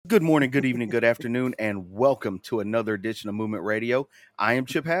Good morning, good evening, good afternoon, and welcome to another edition of Movement Radio. I am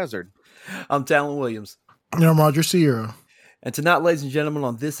Chip Hazard. I'm Talon Williams. And I'm Roger Sierra. And tonight, ladies and gentlemen,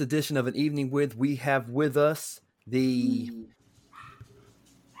 on this edition of An Evening With, we have with us the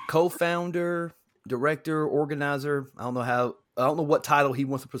co-founder, director, organizer. I don't know what title he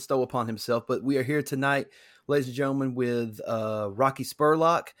wants to bestow upon himself, but we are here tonight, ladies and gentlemen, with Rocky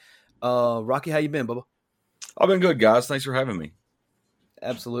Spurlock. Rocky, how you been, Bubba? I've been good, guys. Thanks for having me.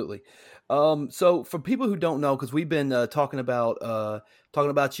 Absolutely. So for people who don't know, because we've been talking about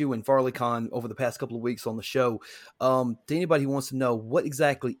you and FarleyCon over the past couple of weeks on the show, to anybody who wants to know, what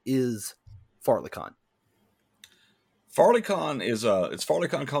exactly is FarleyCon? FarleyCon is it's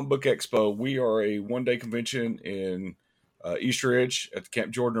FarleyCon Comic Book Expo. We are a one-day convention in East Ridge at the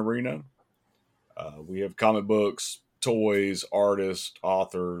Camp Jordan Arena. We have comic books, toys, artists,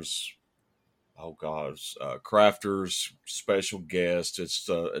 authors, crafters, special guests. It's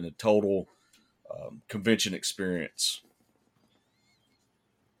a total convention experience.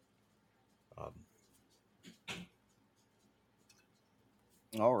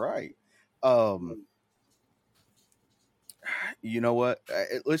 All right. You know what?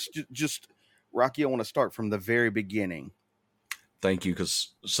 Let's just Rocky, I want to start from the very beginning. Thank you, because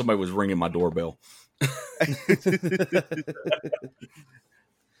somebody was ringing my doorbell.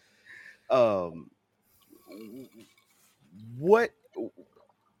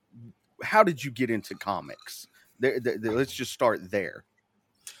 How did you get into comics? Let's just start there.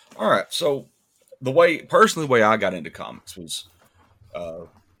 All right. So the way I got into comics was,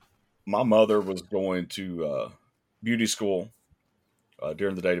 my mother was going to beauty school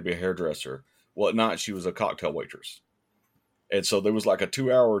during the day to be a hairdresser. Well, at night she was a cocktail waitress. And so there was like a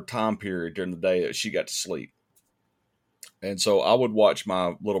 2-hour time period during the day that she got to sleep. And so I would watch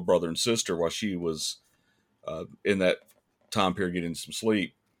my little brother and sister while she was in that time period getting some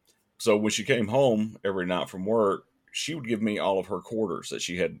sleep. So when she came home every night from work, she would give me all of her quarters that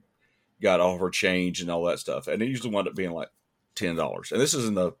she had got, all of her change and all that stuff. And it usually wound up being like $10. And this is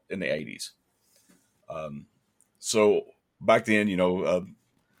in the 80s. So back then, a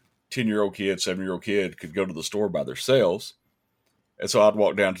 10-year-old kid, 7-year-old kid could go to the store by themselves. And so I'd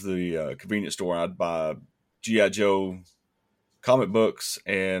walk down to the convenience store and I'd buy G.I. Joe comic books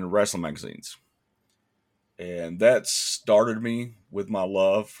and wrestling magazines. And that started me with my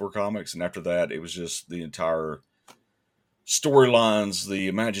love for comics. And after that, it was just the entire storylines, the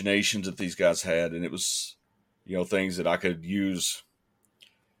imaginations that these guys had. And it was, things that I could use.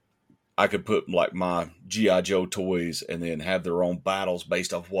 I could put like my G.I. Joe toys and then have their own battles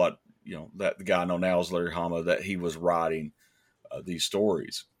based off what, that the guy I know now is Larry Hama, that he was writing these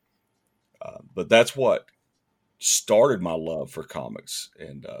stories. But that's what started my love for comics.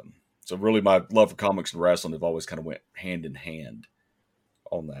 And so really my love for comics and wrestling have always kind of went hand in hand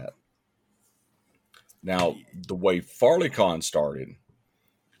on that. Now, the way FarleyCon started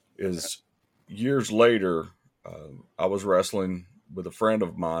is years later, I was wrestling with a friend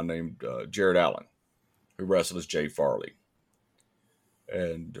of mine named Jared Allen, who wrestled as Jay Farley.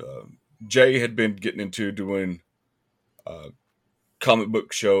 And Jay had been getting into doing comic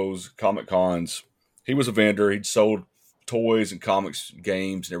book shows, comic cons. He was a vendor. He'd sold toys and comics,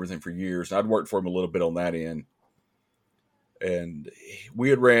 games, and everything for years. And I'd worked for him a little bit on that end. And we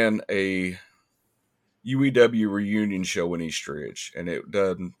had ran a UEW reunion show in East Ridge, and it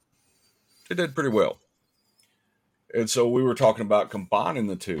did pretty well. And so we were talking about combining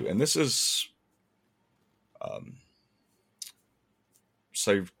the two. And this is,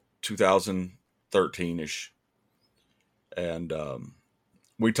 say, 2013-ish. And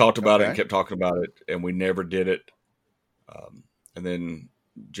we talked about it and kept talking about it, and we never did it. And then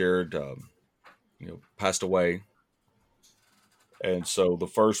Jared, passed away. And so the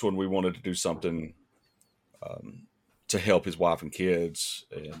first one, we wanted to do something to help his wife and kids.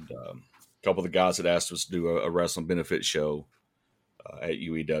 And a couple of the guys had asked us to do a wrestling benefit show at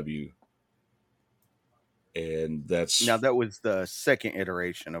UEW. And that was the second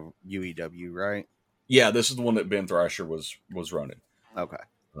iteration of UEW, right? Yeah, this is the one that Ben Thrasher was running. Okay.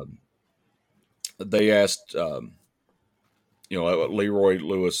 They asked, Leroy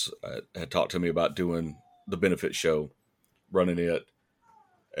Lewis had talked to me about doing the benefit show, running it.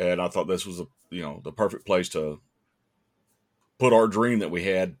 And I thought this was the perfect place to put our dream that we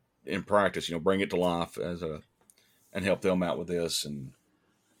had in practice, bring it to life and help them out with this. And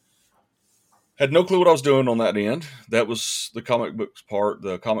had no clue what I was doing on that end. That was the comic books part.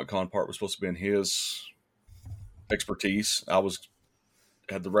 The Comic Con part was supposed to be in his expertise. I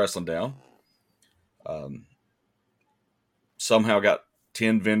had the wrestling down. Somehow got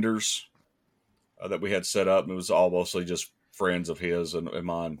 10 vendors that we had set up, and it was all mostly just friends of his and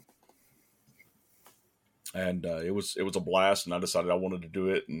mine. And it was a blast, and I decided I wanted to do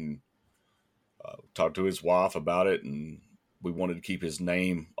it, and talked to his wife about it, and we wanted to keep his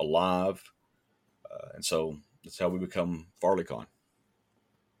name alive, and so that's how we become FarleyCon.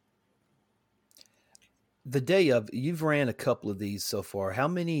 The day of, you've ran a couple of these so far. How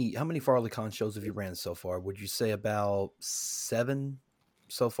many FarleyCon shows have you ran so far? Would you say about 7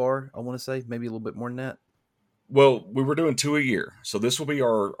 so far? I want to say maybe a little bit more than that. Well, we were doing 2 a year, so this will be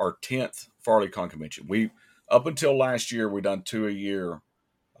our 10th FarleyCon convention. We up until last year we done 2 a year,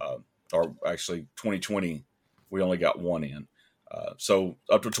 or actually 2020 we only got 1 in. So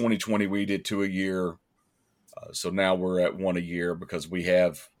up to 2020 we did 2 a year. So now we're at 1 a year because we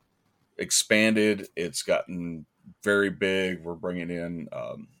have expanded. It's gotten very big. We're bringing in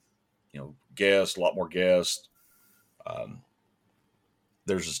guests, a lot more guests.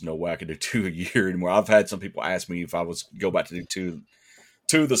 There's just no way I could do 2 a year anymore. I've had some people ask me if I was go back to do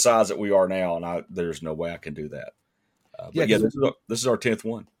two the size that we are now, and there's no way I can do that. But this is our 10th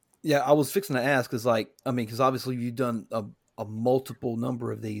one. Yeah, I was fixing to ask because obviously you've done a multiple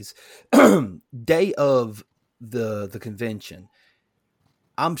number of these. Day of the convention,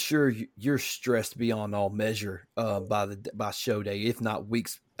 I'm sure you're stressed beyond all measure by show day, if not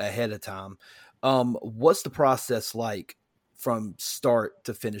weeks ahead of time. What's the process like from start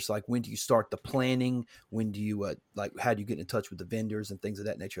to finish? Like, when do you start the planning? When do you how do you get in touch with the vendors and things of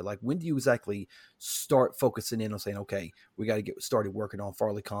that nature? Like, when do you exactly start focusing in on saying, okay, we got to get started working on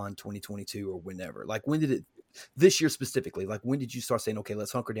FarleyCon 2022 or whenever? Like, when did it, this year specifically, like when did you start saying, okay,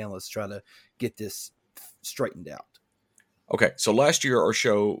 let's hunker down, let's try to get this straightened out? Okay, so last year our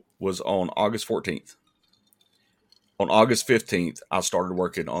show was on August 14th. On August 15th, I started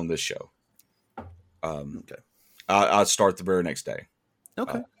working on this show. Okay. I start the very next day.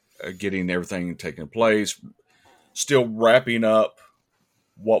 Okay. Getting everything taking place, still wrapping up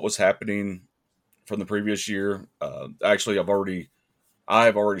what was happening from the previous year. Actually, I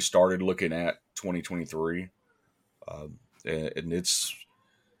have already started looking at 2023, and it's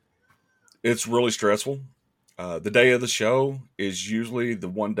really stressful. The day of the show is usually the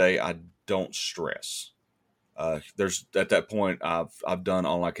one day I don't stress. There's at that point I've done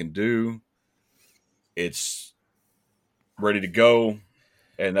all I can do. It's ready to go,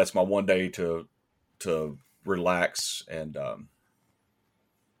 and that's my one day to relax and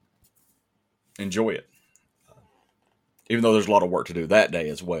enjoy it. Even though there's a lot of work to do that day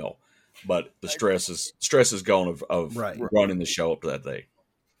as well, but the stress is gone of running the show up to that day.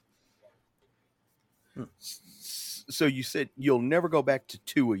 So you said you'll never go back to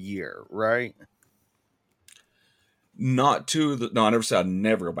 2 a year, right? Not to no, I never said I'd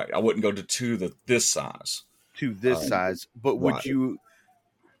never go back. I wouldn't go to 2 this size. To this size, but would right. you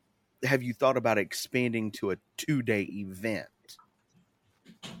have you thought about expanding to a 2-day event?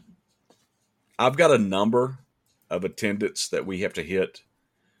 I've got a number of attendance that we have to hit.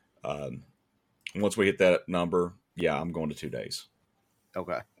 Once we hit that number, yeah, I'm going to 2 days.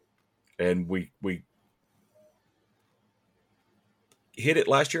 Okay. And we hit it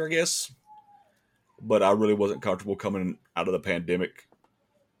last year, I guess, but I really wasn't comfortable coming out of the pandemic,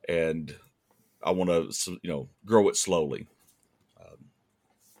 and I want to, grow it slowly.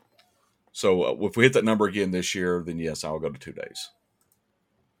 So if we hit that number again this year, then yes, I'll go to 2 days.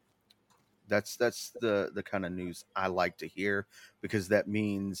 That's the kind of news I like to hear, because that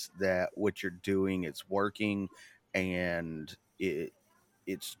means that what you're doing, it's working, and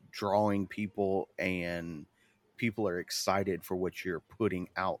it's drawing people, and people are excited for what you're putting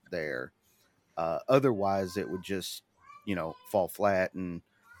out there. Otherwise, it would just fall flat and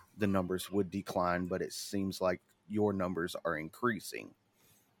the numbers would decline. But it seems like your numbers are increasing.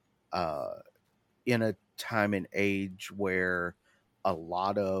 In a time and age where a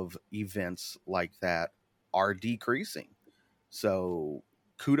lot of events like that are decreasing. So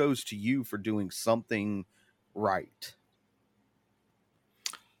kudos to you for doing something right.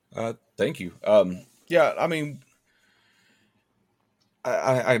 Thank you. Yeah, I mean,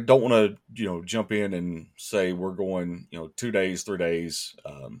 I don't want to, jump in and say we're going, 2 days, 3 days,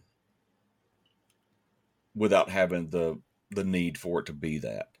 without having the need for it to be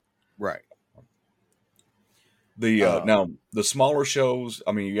that. Right. Now the smaller shows,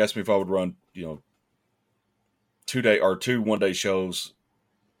 I mean, you asked me if I would run, 2 day or 2 1-day shows.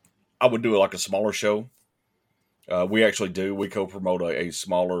 I would do it like a smaller show. We actually do. We co-promote a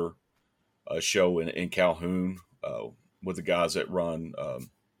smaller show in Calhoun with the guys that run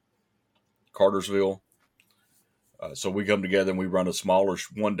Cartersville. So we come together and we run a smaller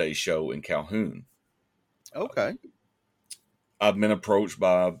 1-day show in Calhoun. Okay. I've been approached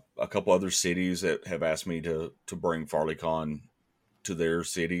by a couple other cities that have asked me to bring FarleyCon to their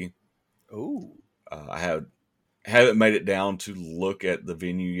city. Oh, Haven't made it down to look at the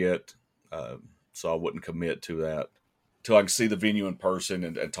venue yet, so I wouldn't commit to that till I can see the venue in person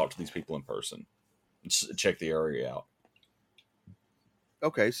and talk to these people in person and check the area out.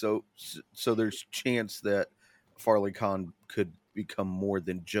 okay. So there's chance that FarleyCon could become more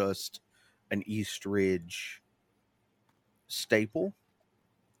than just an East Ridge staple.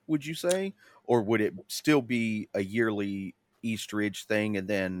 Would you say, or would it still be a yearly East Ridge thing and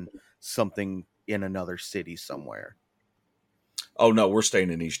then something in another city somewhere? Oh no, we're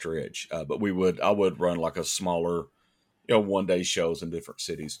staying in East Ridge, but I would run like a smaller, 1 day shows in different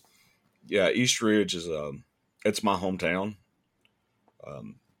cities. Yeah, East Ridge is it's my hometown.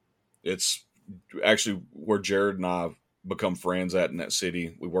 Um, it's actually where Jared and I become friends at in that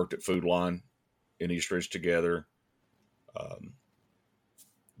city. We worked at Food Line in East Ridge together. Um,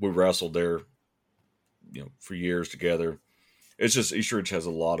 we wrestled there, for years together. It's just East Ridge has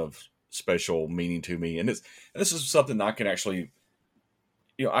a lot of special meaning to me, and this is something I can actually,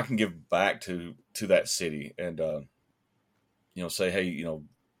 I can give back to that city and say, hey,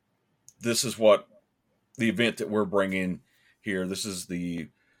 this is what the event that we're bringing here. This is the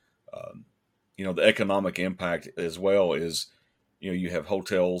the economic impact as well is, you have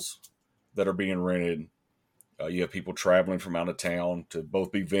hotels that are being rented. You have people traveling from out of town to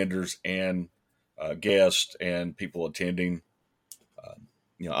both be vendors and guests and people attending.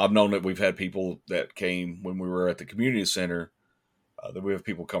 I've known that we've had people that came when we were at the community center. That we have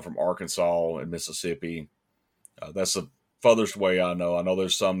people come from Arkansas and Mississippi. That's the furthest way I know. I know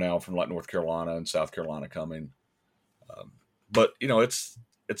there's some now from like North Carolina and South Carolina coming. But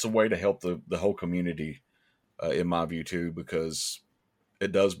it's a way to help the whole community, in my view too, because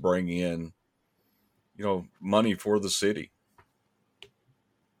it does bring in, money for the city.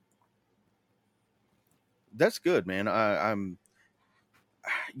 That's good, man. I'm.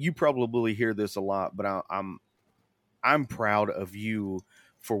 You probably hear this a lot, but I'm proud of you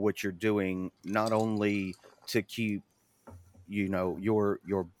for what you're doing. Not only to keep, your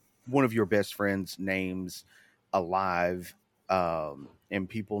one of your best friends' names alive, and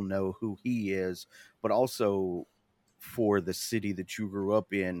people know who he is, but also for the city that you grew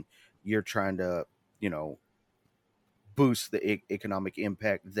up in. You're trying to, you know, boost the economic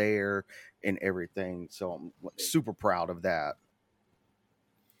impact there and everything. So I'm super proud of that.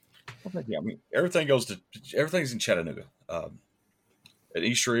 Well, thank you. I mean, everything's in Chattanooga. At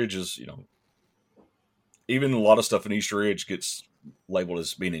East Ridge is, even a lot of stuff in East Ridge gets labeled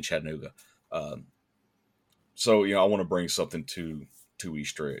as being in Chattanooga. Um, so, I want to bring something to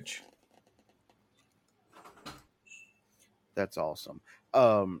East Ridge. That's awesome.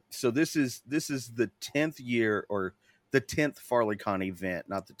 So this is the 10th year, or the 10th FarleyCon event,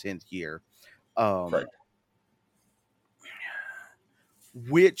 not the 10th year. Um, Correct.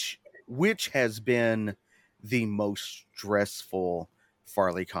 which has been the most stressful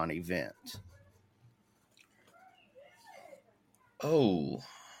FarleyCon event? Oh,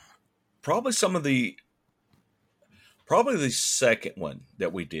 probably probably the second one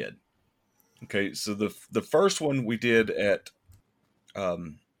that we did. Okay, so the first one we did at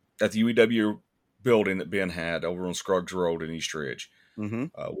the UEW building that Ben had over on Scruggs Road in East Ridge. Mm-hmm.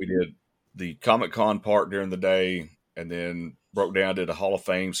 We did the Comic Con part during the day, and then broke down, did a Hall of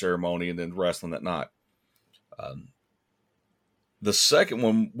Fame ceremony, and then wrestling that night. Um, the second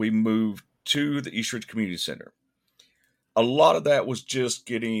one we moved to the East Ridge Community Center. A lot of that was just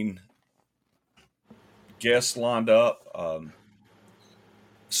getting guests lined up,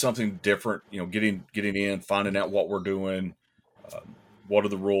 something different, getting in, finding out what we're doing, what are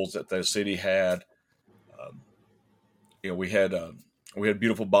the rules that the city had. Um, we had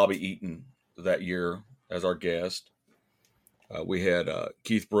beautiful Bobby Eaton that year as our guest. We had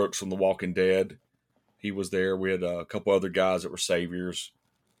Keith Brooks from The Walking Dead. He was there. We had a couple other guys that were saviors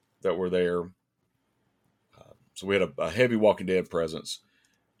that were there. So we had a heavy Walking Dead presence.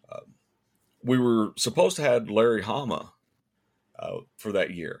 We were supposed to have Larry Hama for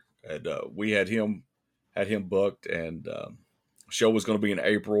that year, and we had him booked, and show was going to be in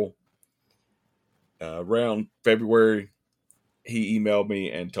April. Around February, he emailed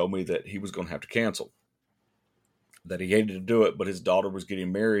me and told me that he was going to have to cancel. That he hated to do it, but his daughter was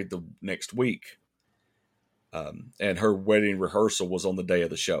getting married the next week, and her wedding rehearsal was on the day of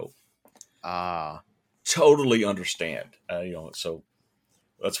the show. Ah, Totally understand, so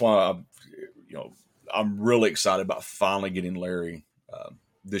that's why I'm really excited about finally getting Larry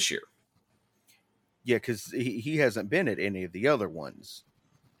this year. yeah, because he hasn't been at any of the other ones.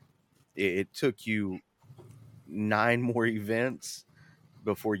 It took you 9 more events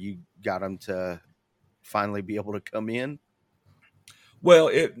before you got him to finally be able to come in? Well,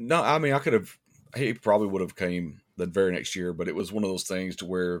 I mean, he probably would have came the very next year, but it was one of those things to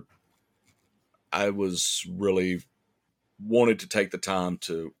where I was really wanted to take the time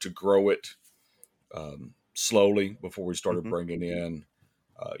to grow it slowly before we started bringing in,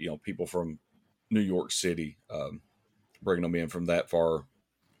 people from New York City, bringing them in from that far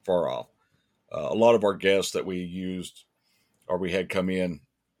off. A lot of our guests that we used or we had come in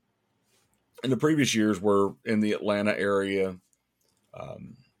the previous years were in the Atlanta area.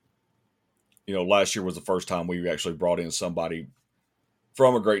 Last year was the first time we actually brought in somebody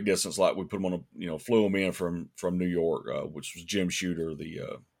from a great distance. Like we put them on flew them in from New York, which was Jim Shooter,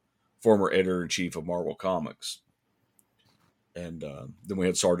 the former editor-in-chief of Marvel Comics. And then we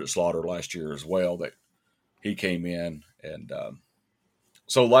had Sergeant Slaughter last year as well, that he came in. And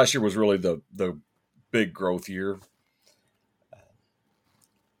so last year was really the big growth year.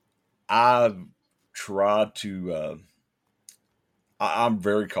 I've tried to, I'm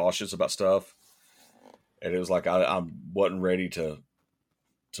very cautious about stuff. And it was like I wasn't ready to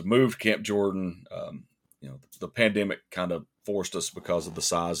move to Camp Jordan. The pandemic kind of forced us because of the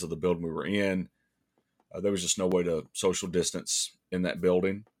size of the building we were in. There was just no way to social distance in that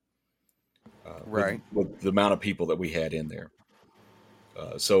building, Right. with the amount of people that we had in there.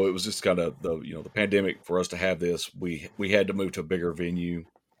 So it was just kind of the pandemic for us to have this. We had to move to a bigger venue,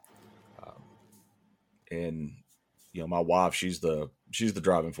 and my wife, she's the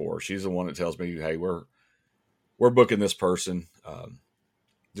driving force. She's the one that tells me, "Hey, we're booking this person.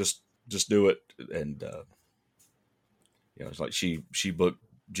 Just do it." And it's like she booked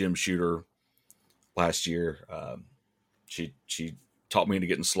Jim Shooter last year. She taught me into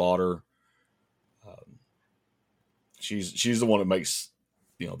getting Slaughter. She's the one that makes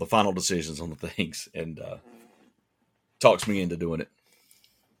the final decisions on the things, and talks me into doing it.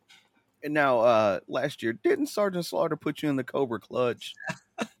 And now, last year, didn't Sergeant Slaughter put you in the Cobra Clutch?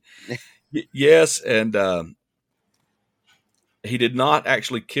 Yes, and he did not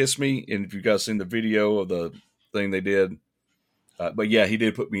actually kiss me. And if you guys seen the video of the thing they did, but yeah, he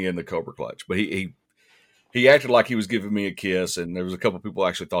did put me in the Cobra Clutch. But he acted like he was giving me a kiss, and there was a couple of people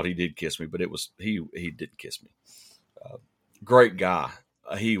actually thought he did kiss me, but it was he didn't kiss me. Great guy.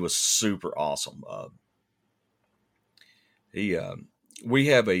 He was super awesome. We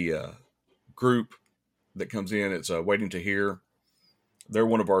have a group that comes in. It's Waiting to Hear. They're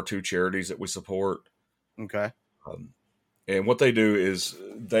one of our 2 charities that we support. Okay. And what they do is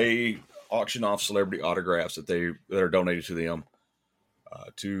they auction off celebrity autographs that are donated to them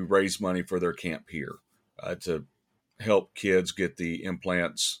to raise money for their camp here, to help kids get the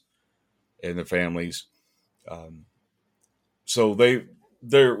implants and their families. So they're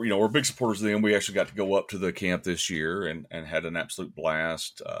we're big supporters of them. We actually got to go up to the camp this year and had an absolute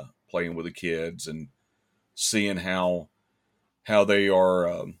blast playing with the kids and seeing how they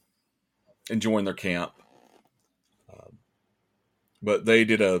are enjoying their camp. But they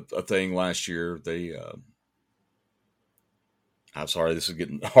did a thing last year. They I'm sorry, this is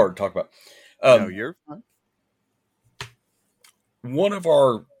getting hard to talk about. No, you're fine. One of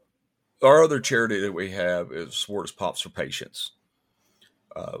our other charity that we have is Sports Pops for Patients,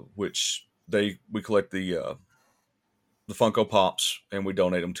 which we collect the Funko Pops and we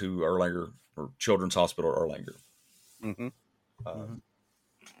donate them to Erlanger or Children's Hospital Erlanger. Mm-hmm.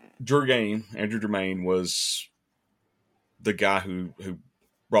 Andrew Germain was the guy who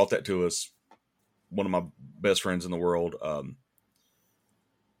brought that to us. One of my best friends in the world.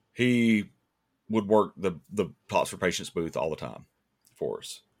 He would work the Pops for Patients booth all the time for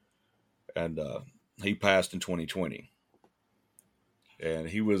us. And he passed in 2020. And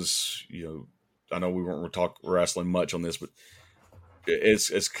he was, I know we weren't going to talk wrestling much on this, but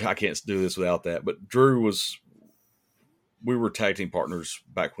it's I can't do this without that. But Drew we were tag team partners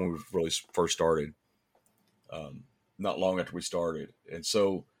back when we really first started, not long after we started. And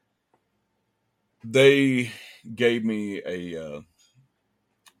so they gave me a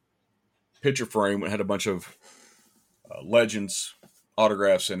picture frame that had a bunch of legends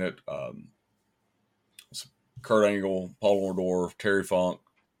autographs in it. Kurt Angle, Paul Orndorff, Terry Funk,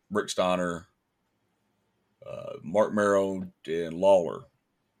 Rick Steiner, Mark Merrow, and Lawler.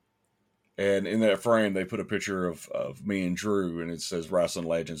 And in that frame, they put a picture of me and Drew, and it says Wrestling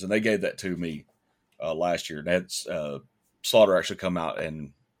Legends. And they gave that to me last year. That's Slaughter actually come out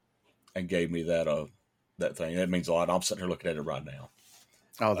and gave me that thing. That means a lot. I'm sitting here looking at it right now.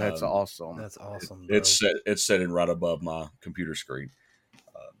 Oh, that's awesome. That's awesome. Bro. It's sitting right above my computer screen.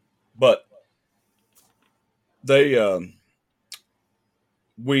 But they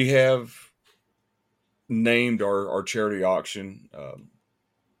we have named our charity auction,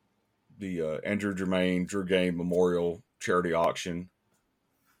 the Andrew Germain Drew Game Memorial Charity Auction,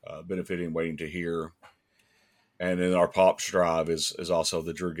 benefiting Waiting to Hear. And then our Pops Drive is also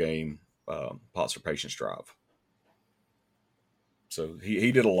the Drew Game Pots for Patients Drive. So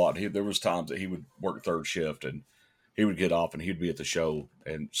he did a lot. There was times that he would work third shift and he would get off and he'd be at the show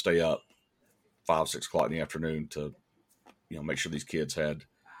and stay up 5, 6 o'clock in the afternoon to, make sure these kids had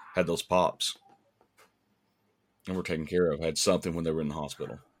those pops and were taken care of, had something when they were in the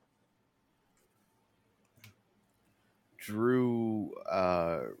hospital. Drew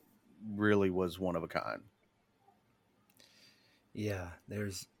really was one of a kind. Yeah,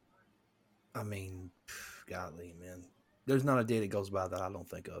 golly, man. There's not a day that goes by that I don't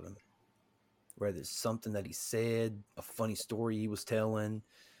think of him. Whether it's something that he said, a funny story he was telling,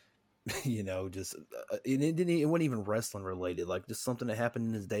 just it wasn't even wrestling related, like just something that happened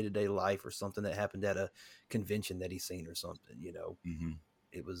in his day-to-day life or something that happened at a convention that he's seen or something, Mm-hmm.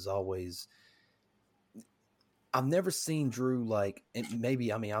 It was always, I've never seen Drew like, and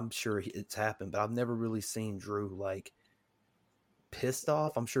maybe, I'm sure it's happened, but I've never really seen Drew like pissed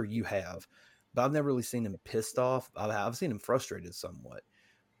off. I'm sure you have, but I've never really seen him pissed off. I've seen him frustrated somewhat,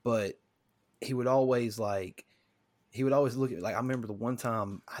 but he would always look at, like, I remember the one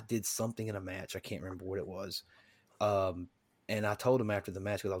time I did something in a match. I can't remember what it was. And I told him after the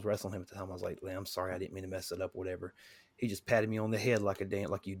match, because I was wrestling him at the time, I was like, I'm sorry, I didn't mean to mess it up, whatever. He just patted me on the head like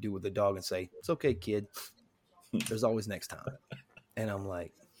you do with a dog and say, "It's okay, kid. There's always next time." And I'm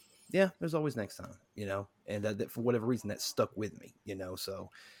like, yeah, there's always next time, and that for whatever reason that stuck with me, so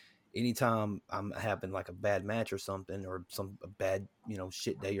anytime I'm having like a bad match or something, or a bad,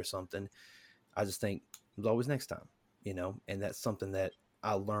 shit day or something, I just think there's always next time, and that's something that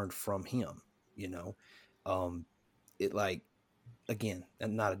I learned from him, it, like, again,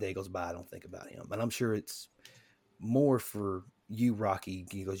 and not a day goes by I don't think about him. And I'm sure it's more for you, Rocky,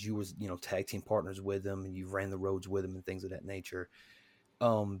 because you was, tag team partners with him and you ran the roads with him and things of that nature.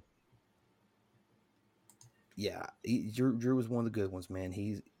 Yeah, Drew was one of the good ones, man.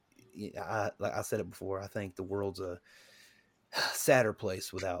 Like I said it before, I think the world's a sadder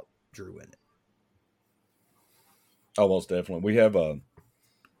place without Drew in it. Oh, most definitely. We have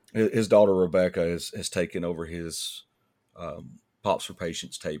his daughter Rebecca has taken over his Pops for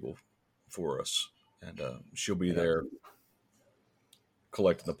Patients table for us, and she'll be there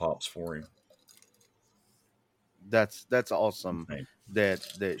collecting the pops for him. That's awesome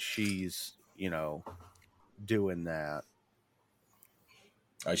that she's doing that.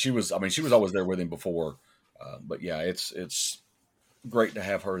 She was always there with him before, but yeah, it's great to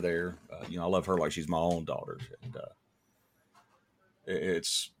have her there. I love her like she's my own daughter, and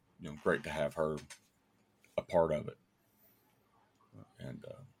it's great to have her a part of it. And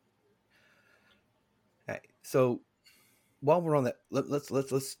so while we're on that,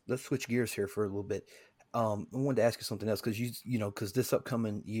 let's switch gears here for a little bit. I wanted to ask you something else, because because this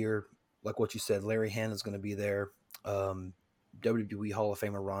upcoming year, like what you said, Larry Hannah's going to be there. WWE Hall of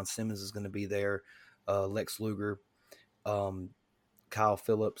Famer Ron Simmons is going to be there. Lex Luger, Kyle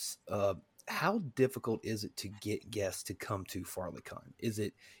Phillips. How difficult is it to get guests to come to FarleyCon? Is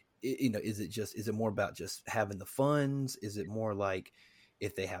it more about just having the funds? Is it more like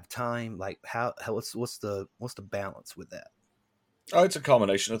if they have time? Like what's the balance with that? Oh, it's a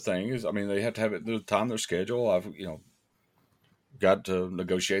combination of things. They have to have it the time, their schedule. I've got to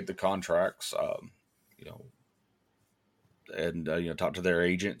negotiate the contracts, and talk to their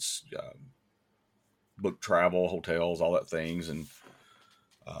agents, book travel, hotels, all that things, and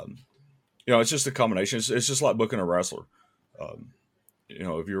it's just a combination. It's just like booking a wrestler.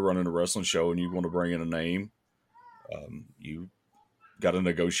 If you're running a wrestling show and you want to bring in a name, you got to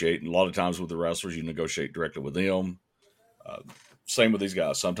negotiate. And a lot of times with the wrestlers, you negotiate directly with them. Same with these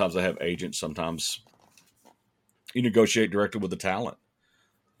guys. Sometimes they have agents. Sometimes you negotiate directly with the talent.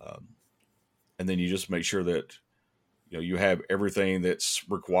 And then you just make sure that, you have everything that's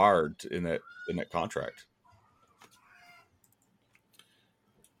required in that contract.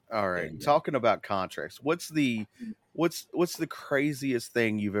 All right. Talking about contracts, what's the craziest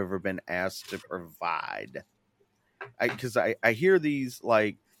thing you've ever been asked to provide? Because I hear these,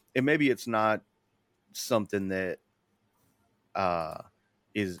 like, and maybe it's not something that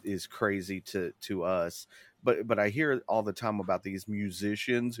is crazy to us, but I hear all the time about these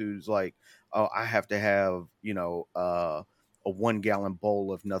musicians who's like, oh, I have to have a 1 gallon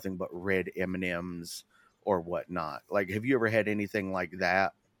bowl of nothing but red M&Ms or whatnot. Like, have you ever had anything like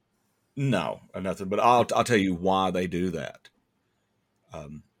that? No, nothing. But I'll tell you why they do that.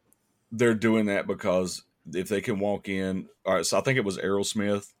 They're doing that because if they can walk in. All right, so I think it was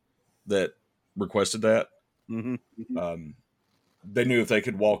Aerosmith that requested that. Mm-hmm. They knew if they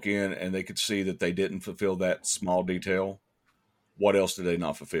could walk in and they could see that they didn't fulfill that small detail, what else did they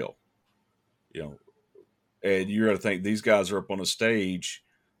not fulfill? You know, and you're going to think these guys are up on a stage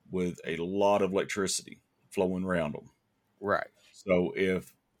with a lot of electricity flowing around them. Right. So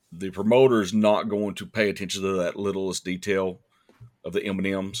if the promoter is not going to pay attention to that littlest detail of the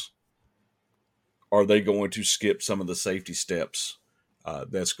M&Ms, are they going to skip some of the safety steps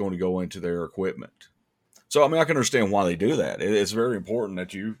that's going to go into their equipment? So, I mean, I can understand why they do that. It's very important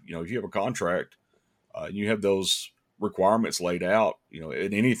that if you have a contract, you have those requirements laid out,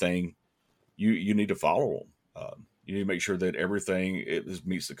 in anything, you need to follow them. You need to make sure that everything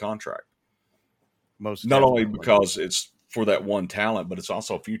meets the contract. Most Not only definitely. because it's for that one talent, but it's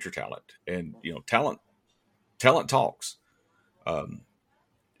also future talent. And, talent talks.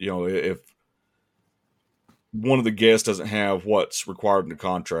 If one of the guests doesn't have what's required in the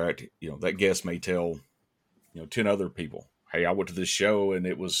contract, that guest may tell 10 other people, hey, I went to this show and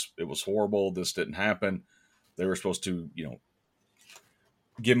it was horrible. This didn't happen. They were supposed to,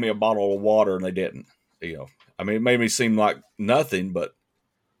 give me a bottle of water and they didn't. I mean, it made me seem like nothing, but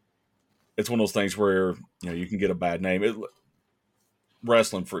it's one of those things where, you can get a bad name.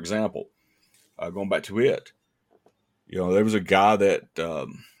 Wrestling, for example, going back to it, there was a guy that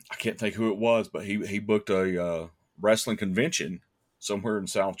I can't think who it was, but he booked a wrestling convention somewhere in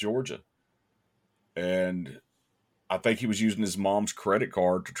South Georgia. And I think he was using his mom's credit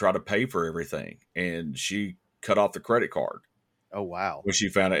card to try to pay for everything. And she cut off the credit card. Oh, wow. When she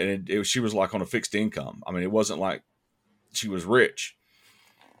found it. And she was like on a fixed income. I mean, it wasn't like she was rich.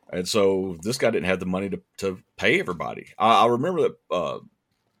 And so this guy didn't have the money to pay everybody. I remember that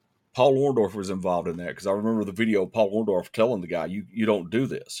Paul Orndorff was involved in that because I remember the video of Paul Orndorff telling the guy, you don't do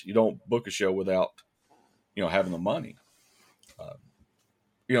this. You don't book a show without, having the money.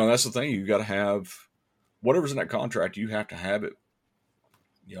 That's the thing. You got to have whatever's in that contract. You have to have it.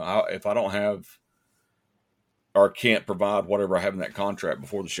 If I don't have or can't provide whatever I have in that contract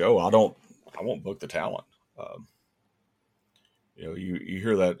before the show, I won't book the talent. You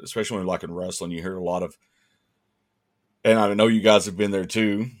hear that, especially when like in wrestling, you hear a lot of, and I know you guys have been there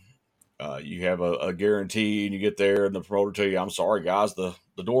too. You have a guarantee and you get there and the promoter tell you, I'm sorry guys, the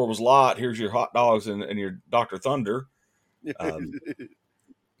door was locked. Here's your hot dogs and your Dr. Thunder.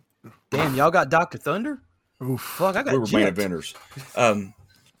 Damn, y'all got Dr. Thunder? Oh, fuck, I got we were Jet. main eventers.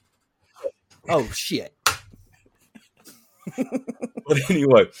 Oh, shit. But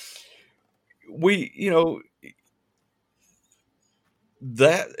anyway, we,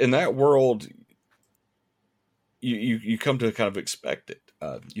 that in that world, you come to kind of expect it.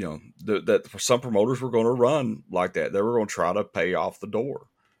 That for some promoters were going to run like that. They were going to try to pay off the door,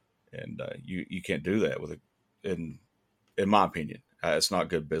 and you can't do that with it. In my opinion, it's not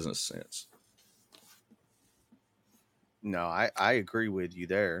good business sense. No, I agree with you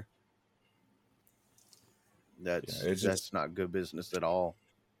there. That's not good business at all.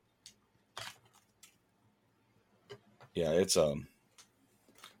 Yeah, it's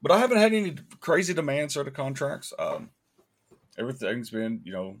but I haven't had any crazy demands or the contracts. Everything's been,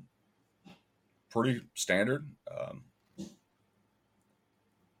 pretty standard.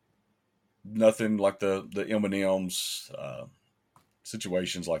 Nothing like the M&Ms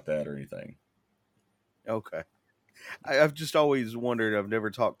situations like that or anything. Okay. I've just always wondered. I've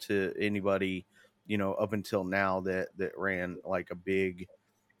never talked to anybody, up until now that ran like a big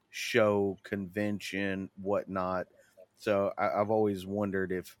show, convention, whatnot. So I've always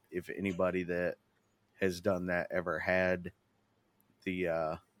wondered if anybody that has done that ever had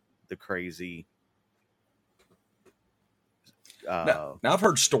the crazy. Now I've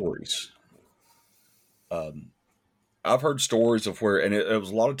heard stories. I've heard stories of where, and it was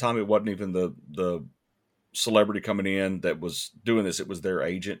a lot of time. It wasn't even the celebrity coming in that was doing this. It was their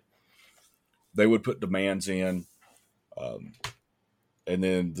agent. They would put demands in, and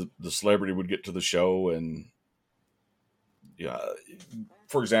then the celebrity would get to the show and,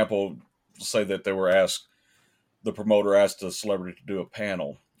 for example, say that they were the promoter asked the celebrity to do a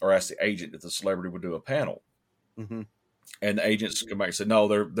panel, or asked the agent if the celebrity would do a panel. Mm-hmm. And the agents come back and said, no,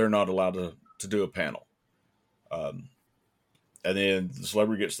 they're not allowed to do a panel. And then the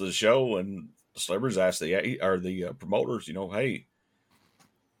celebrity gets to the show and the celebrities ask the promoters, hey,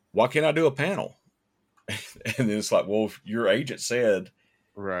 why can't I do a panel? And then it's like, well, your agent said,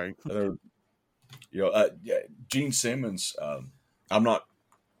 right. Gene Simmons, I'm not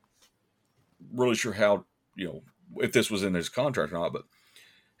really sure how, if this was in his contract or not, but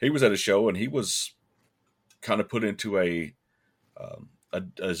he was at a show and he was kind of put into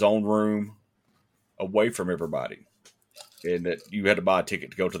his own room away from everybody. and that you had to buy a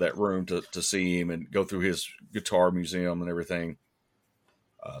ticket to go to that room to see him and go through his guitar museum and everything.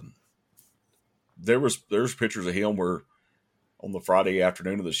 There's pictures of him where on the Friday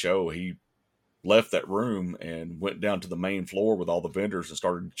afternoon of the show, he left that room and went down to the main floor with all the vendors and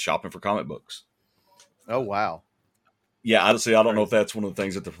started shopping for comic books. Oh, wow. Yeah, I don't know if that's one of the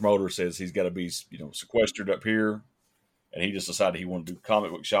things that the promoter says he's got to be, sequestered up here, and he just decided he wanted to do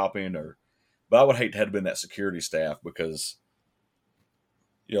comic book shopping. But I would hate to have been that security staff because,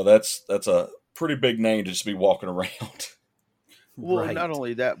 that's a pretty big name to just be walking around. Well, Right. not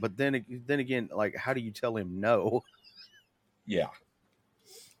only that, but then again, like, how do you tell him no? Yeah.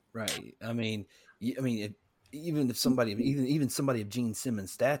 Right. I mean, even somebody of Gene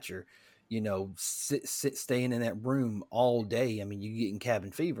Simmons' stature, staying in that room all day. I mean, you getting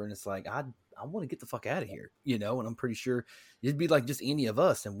cabin fever, and it's like I want to get the fuck out of here, and I'm pretty sure it'd be like just any of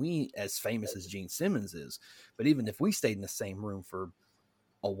us, and we as famous as Gene Simmons is, but even if we stayed in the same room for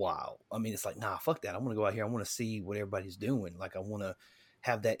a while, I mean, it's like, nah, fuck that. I want to go out here. I want to see what everybody's doing. Like, I want to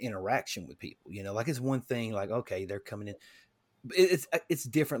have that interaction with people. Like it's one thing, like, okay, they're coming in. It's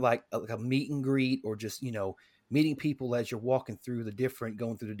different, like a meet and greet, or just meeting people as you're walking through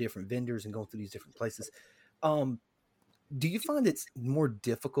going through the different vendors and going through these different places. Do you find it's more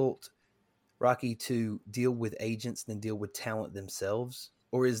difficult, Rocky, to deal with agents than deal with talent themselves,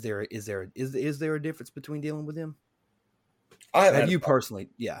 or is there a difference between dealing with them? Have you personally?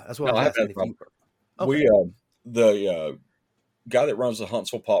 Yeah, that's what I was asking. If you, okay. We the guy that runs the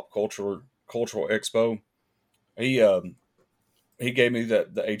Huntsville Pop Cultural Expo, he gave me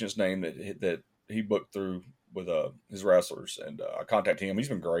the agent's name that he booked through with his wrestlers, and I contacted him. He's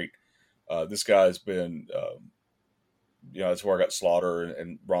been great. This guy's been, that's where I got Slaughter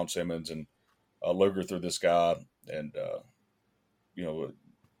and Ron Simmons and Luger through this guy, and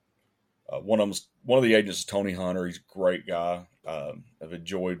one of the agents is Tony Hunter. He's a great guy. I've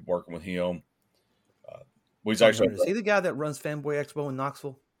enjoyed working with him. Is he the guy that runs Fanboy Expo in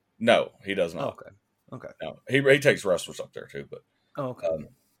Knoxville? No, he does not. Oh, okay. No, he takes wrestlers up there too, but okay.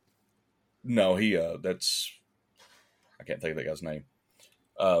 No, he that's I can't think of that guy's name.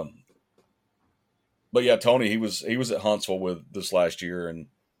 But yeah, Tony, he was at Huntsville with this last year, and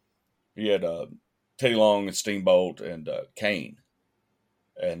he had Teddy Long and Steamboat and Kane,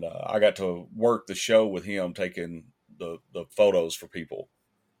 and I got to work the show with him, taking the photos for people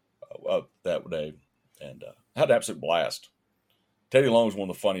up that day, and had an absolute blast. Teddy Long is one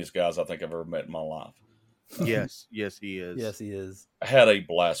of the funniest guys I think I've ever met in my life. Yes, he is. Yes, he is. I had a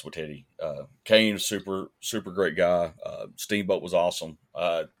blast with Teddy. Kane, super great guy. Steamboat was awesome.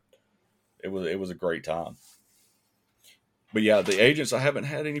 It was a great time. But yeah, the agents I haven't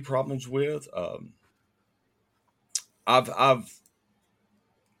had any problems with.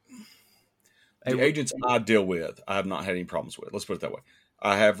 Agents I deal with, I have not had any problems with. Let's put it that way.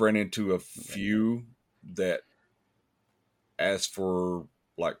 I have run into a few that ask for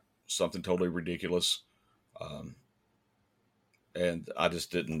like something totally ridiculous, and I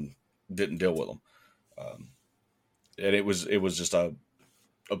just didn't deal with them. And it was just a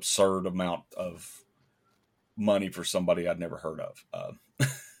absurd amount of money for somebody I'd never heard of.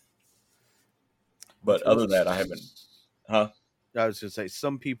 But other than that, I haven't. Huh? I was going to say,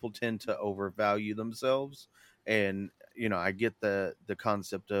 some people tend to overvalue themselves, and I get the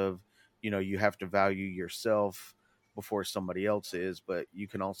concept of you have to value yourself before somebody else is, but you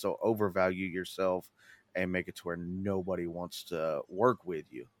can also overvalue yourself and make it to where nobody wants to work with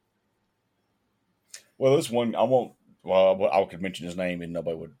you. Well, this one I won't. Well, I could mention his name and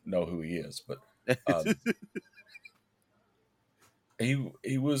nobody would know who he is, but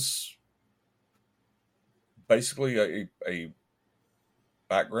he was basically a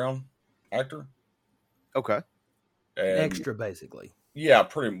background actor. Okay. And, extra, basically. Yeah,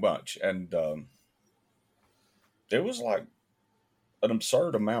 pretty much. And it was like an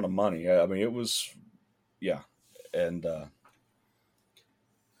absurd amount of money. I mean, it was, yeah. And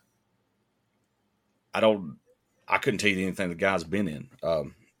I couldn't tell you anything the guy's been in.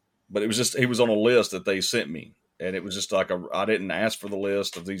 But it was just, he was on a list that they sent me. And it was just like, I didn't ask for the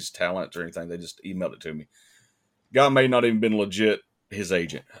list of these talents or anything. They just emailed it to me. Guy may not even been legit his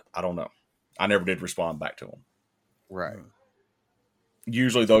agent. I don't know. I never did respond back to him. Right.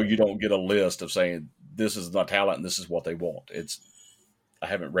 Usually, though, you don't get a list of saying, this is the talent and this is what they want. I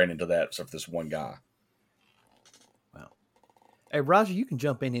haven't ran into that except for this one guy. Wow. Hey, Roger, you can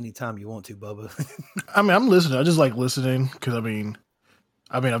jump in anytime you want to, Bubba. I mean, I'm listening. I just like listening because, I mean,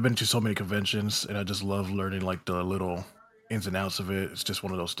 I've been to so many conventions and I just love learning like the little ins and outs of it. It's just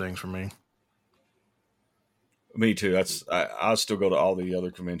one of those things for me. Me too. I still go to all the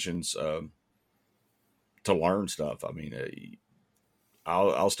other conventions. to learn stuff. I mean,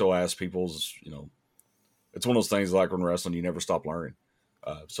 I'll still ask people's, it's one of those things like when wrestling, you never stop learning.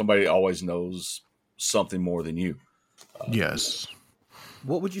 Somebody always knows something more than you. Yes.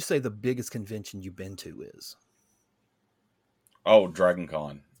 What would you say the biggest convention you've been to is? Oh, Dragon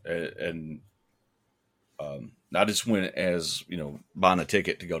Con. And I just went as, buying a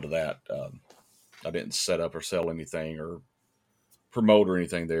ticket to go to that. I didn't set up or sell anything or promote or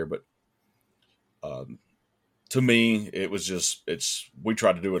anything there, but to me, it was just, we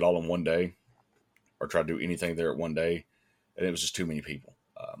tried to do it all in one day, or try to do anything there at one day, and it was just too many people.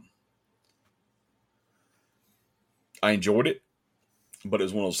 I enjoyed it, but it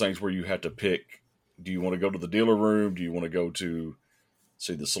was one of those things where you have to pick, do you want to go to the dealer room? Do you want to go to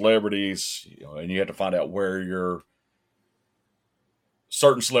see the celebrities? And you have to find out where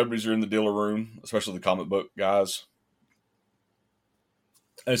certain celebrities are in the dealer room, especially the comic book guys.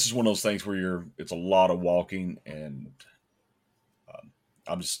 And it's just one of those things where it's a lot of walking, and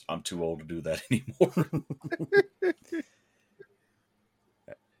I'm too old to do that anymore.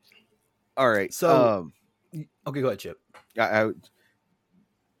 All right. So, okay, go ahead, Chip.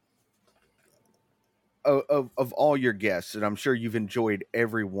 Of all your guests, and I'm sure you've enjoyed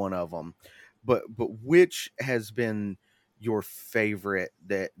every one of them, but which has been your favorite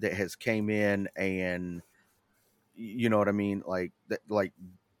that has came in, and you know what I mean? Like that, like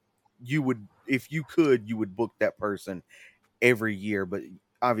you would, if you could, you would book that person every year, but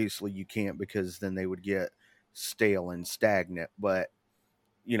obviously you can't, because then they would get stale and stagnant. But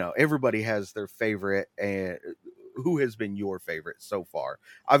everybody has their favorite, and who has been your favorite so far?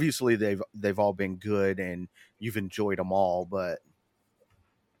 Obviously they've all been good and you've enjoyed them all, but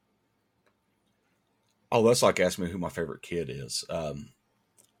Oh, that's like asking me who my favorite kid is. I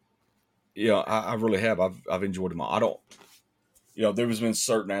really have. I've enjoyed them all. I don't, there has been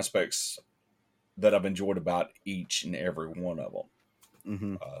certain aspects that I've enjoyed about each and every one of them.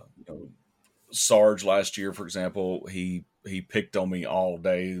 Mm-hmm. Sarge last year, for example, he picked on me all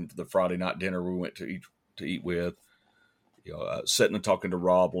day. The Friday night dinner we went to eat with, sitting and talking to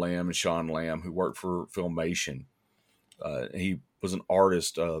Rob Lamb and Sean Lamb, who worked for Filmation. He was an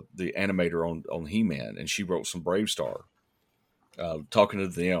artist, the animator on He-Man, and she wrote some Brave Star. Talking to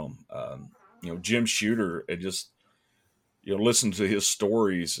them, Jim Shooter, and just listen to his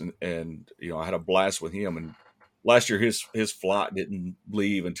stories, and I had a blast with him. And last year his flight didn't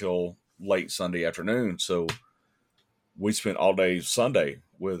leave until late Sunday afternoon, so we spent all day Sunday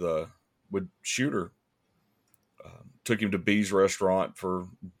with Shooter. Took him to B's restaurant for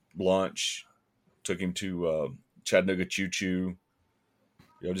lunch. Took him to Chattanooga Choo Choo.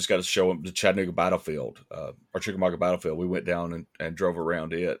 Just got to show him the Chattanooga battlefield, or Chickamauga battlefield. We went down and drove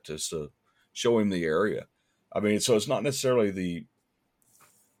around it just to show him the area. I mean, so it's not necessarily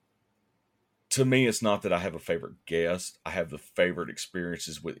to me, it's not that I have a favorite guest. I have the favorite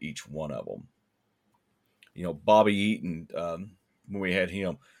experiences with each one of them. Bobby Eaton, when we had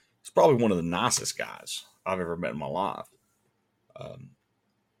him, he's probably one of the nicest guys I've ever met in my life.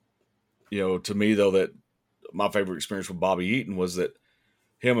 To me, though, that my favorite experience with Bobby Eaton was that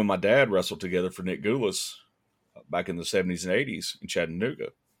him and my dad wrestled together for Nick Goulas back in the 70s and 80s in Chattanooga.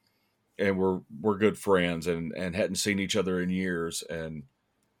 And we're good friends and hadn't seen each other in years. And,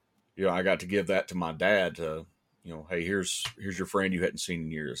 I got to give that to my dad to, hey, here's your friend you hadn't seen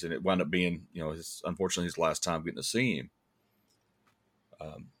in years. And it wound up being, unfortunately his last time getting to see him.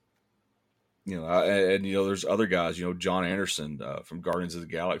 There's other guys, John Anderson from Guardians of the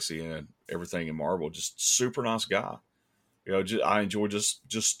Galaxy and everything in Marvel, just super nice guy. I enjoy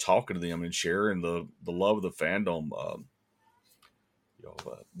just talking to them and sharing the love of the fandom.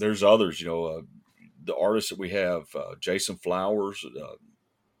 There's others, the artists that we have, Jason Flowers,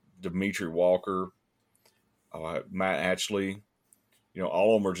 Dimitri Walker, Matt Ashley,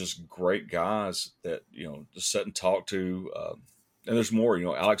 all of them are just great guys that, to sit and talk to. And there's more,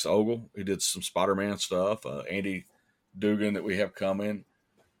 Alex Ogle, who did some Spider-Man stuff, Andy Dugan that we have coming.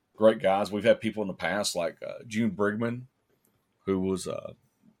 Great guys. We've had people in the past like June Brigman, who was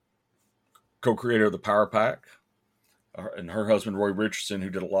co-creator of the Power Pack, and her husband, Roy Richardson, who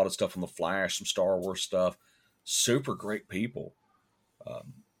did a lot of stuff on The Flash, some Star Wars stuff. Super great people.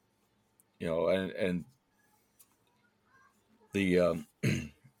 And the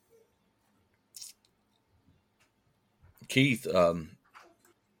Keith, when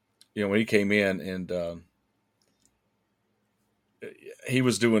he came in and he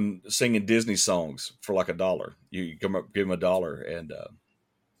was singing Disney songs for like $1. You come up, give him $1, and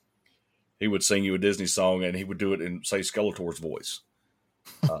he would sing you a Disney song, and he would do it in, say, Skeletor's voice.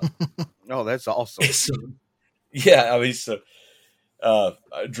 Oh, that's awesome. So, yeah, I mean, so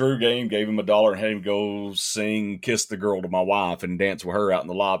Drew Game gave him $1 and had him go sing "Kiss the Girl" to my wife and dance with her out in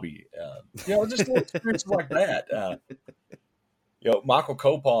the lobby. Just little experiences like that. Michael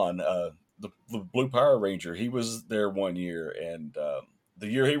Copon, the Blue Power Ranger, he was there one year, and the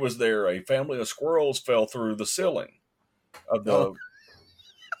year he was there, a family of squirrels fell through the ceiling of the.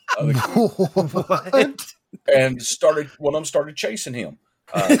 What? And one of them started chasing him.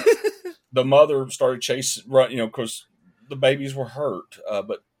 The mother started chasing, because the babies were hurt,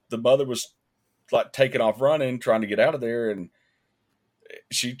 but the mother was like taking off running, trying to get out of there, and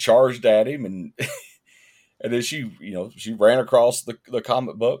she charged at him, and and then she ran across the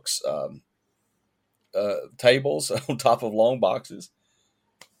comic books tables on top of long boxes.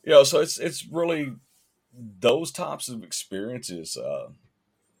 So it's really those types of experiences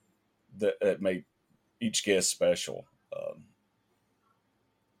that make each guest special.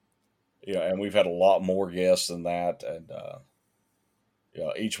 And we've had a lot more guests than that, and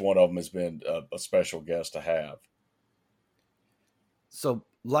each one of them has been a special guest to have. So,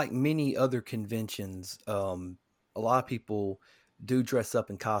 like many other conventions, a lot of people do dress up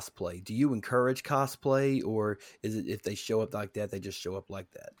in cosplay. Do you encourage cosplay, or is it if they show up like that, they just show up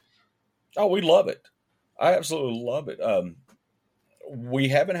like that? Oh, we love it. I absolutely love it. We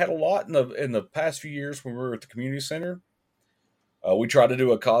haven't had a lot in the past few years when we were at the community center. We tried to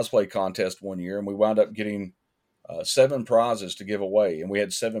do a cosplay contest one year, and we wound up getting 7 prizes to give away, and we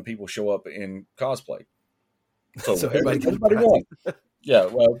had 7 people show up in cosplay. So everybody won. Yeah.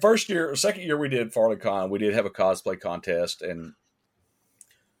 Well, second year we did FarleyCon, we did have a cosplay contest, and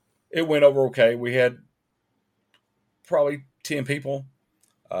it went over okay. We had probably 10 people.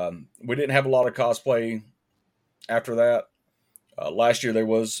 We didn't have a lot of cosplay after that. Last year there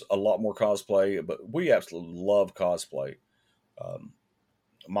was a lot more cosplay, but we absolutely love cosplay.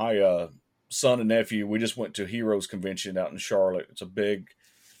 My son and nephew, we just went to Heroes Convention out in Charlotte. It's a big,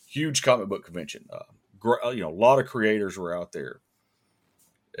 huge comic book convention. A lot of creators were out there,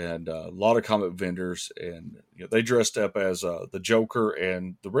 and a lot of comic vendors, and they dressed up as the Joker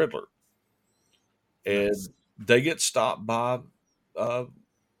and the Riddler, and they get stopped by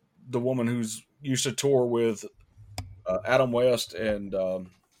the woman who's used to tour with Adam West and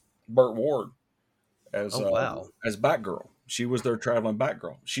Burt Ward as Batgirl. She was their traveling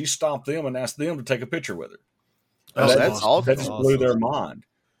Batgirl. She stopped them and asked them to take a picture with her. That's awesome. That just blew their mind.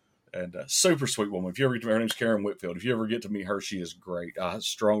 And super sweet woman. If you ever get to meet her, name's Karen Whitfield. If you ever get to meet her, she is great. I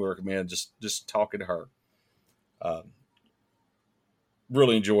strongly recommend just talking to her.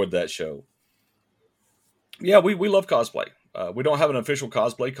 Really enjoyed that show. Yeah, we love cosplay. We don't have an official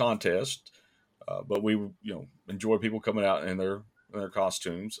cosplay contest, but we enjoy people coming out in their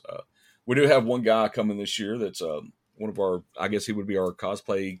costumes. We do have one guy coming this year that's one of our, I guess he would be our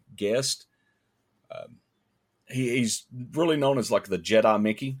cosplay guest. He's really known as like the Jedi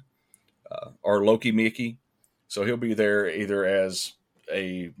Mickey or Loki Mickey. So he'll be there either as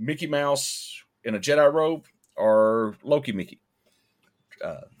a Mickey Mouse in a Jedi robe or Loki Mickey.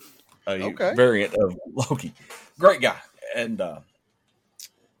 A variant of Loki. Great guy. And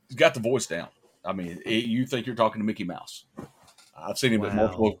he's got the voice down. I mean, you think you're talking to Mickey Mouse. I've seen him at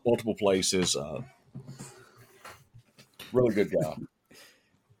multiple places. Really good guy.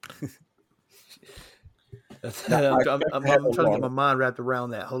 I'm trying to get my mind wrapped around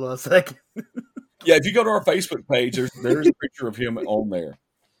that. Hold on a second. Yeah, if you go to our Facebook page, there's a picture of him on there.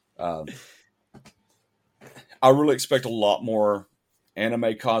 I really expect a lot more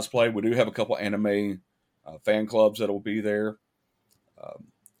anime cosplay. We do have a couple anime fan clubs that will be there. Of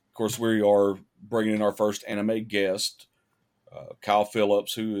course, we are bringing in our first anime guest, Kyle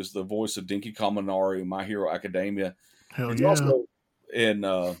Phillips, who is the voice of Dinky Kaminari in My Hero Academia. He's also in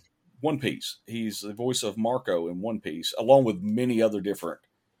One Piece. He's the voice of Marco in One Piece, along with many other different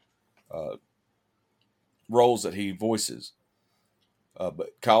roles that he voices.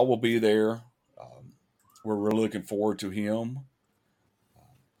 But Kyle will be there. We're really looking forward to him.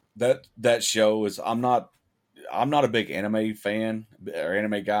 That show is, I'm not a big anime fan or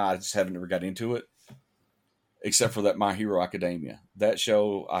anime guy. I just haven't ever got into it, except for that My Hero Academia. That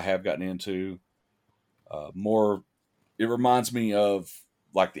show I have gotten into more. It reminds me of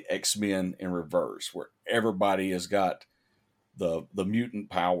like the X-Men in reverse, where everybody has got the mutant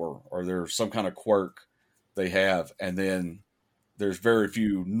power or there's some kind of quirk they have, and then there's very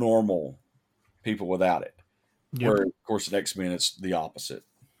few normal people without it. Yep. Where, of course, in X-Men, it's the opposite.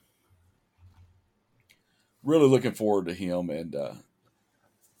 Really looking forward to him, and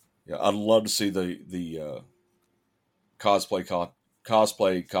I'd love to see the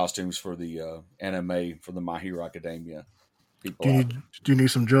cosplay costumes for the anime for the My Hero Academia people. Do you need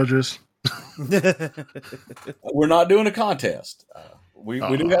some judges? We're not doing a contest. We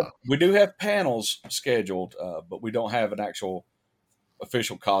Aw. do have panels scheduled, but we don't have an actual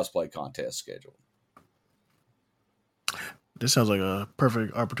official cosplay contest scheduled. This sounds like a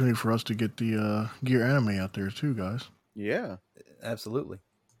perfect opportunity for us to get the gear anime out there too, guys. Yeah. Absolutely.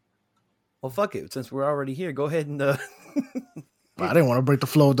 Well, fuck it. Since we're already here, go ahead and. I didn't want to break the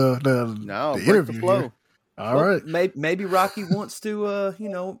flow of the break interview the flow. here. All right. Maybe Rocky wants to,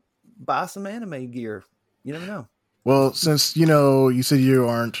 buy some anime gear. You never know. Well, since you said you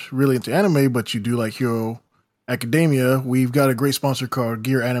aren't really into anime, but you do like Hero Academia, we've got a great sponsor called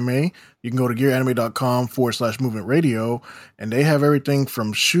Gear Anime. You can go to gearanime.com/movement radio, and they have everything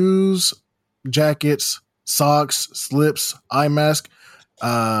from shoes, jackets, socks, slips, eye mask.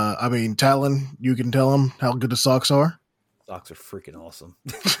 Talon, you can tell them how good the socks are. Socks are freaking awesome.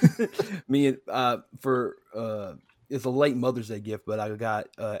 It's a late Mother's Day gift, but I got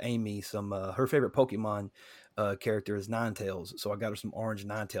Amy some her favorite Pokemon character is Ninetales, so I got her some orange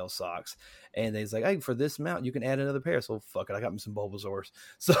Ninetales socks, and they's like, hey, for this amount you can add another pair. So fuck it, I got me some Bulbasaurs.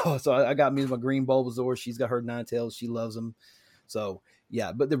 So I got me my green Bulbasaur. She's got her Ninetales, she loves them. So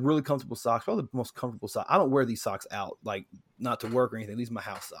yeah, but they're really comfortable socks. Probably the most comfortable socks. I don't wear these socks out, like not to work or anything. These are my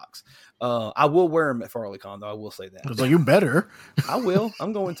house socks. I will wear them at FarleyCon, though. I will say that. It's like, you better. I will.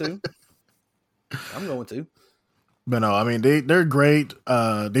 I'm going to. But no, they're great.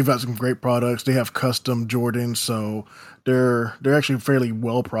 They've got some great products. They have custom Jordans, so they're actually fairly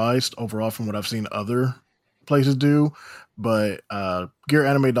well priced overall from what I've seen other places do. But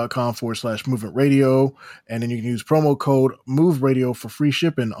gearanime.com/movement radio, and then you can use promo code Move Radio for free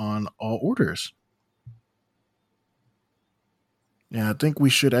shipping on all orders. Yeah, I think we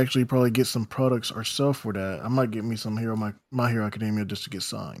should actually probably get some products ourselves for that. I might get me some My Hero Academia just to get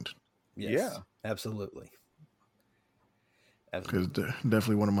signed. Yes, Yeah, absolutely. Because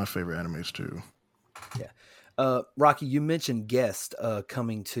definitely one of my favorite animes too. Yeah. Rocky, you mentioned guests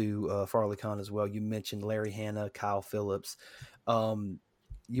coming to FarleyCon as well. You mentioned Larry Hannah, Kyle Phillips.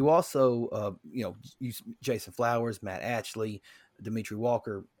 You also, Jason Flowers, Matt Ashley, Dimitri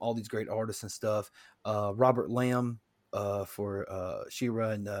Walker, all these great artists and stuff. Robert Lamb for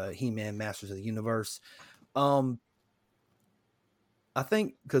She-Ra and He-Man Masters of the Universe. I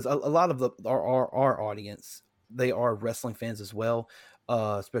think because a lot of our audience, they are wrestling fans as well,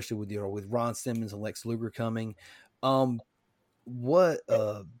 especially with Ron Simmons and Lex Luger coming. Which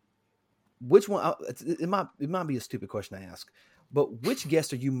one? It might be a stupid question to ask, but which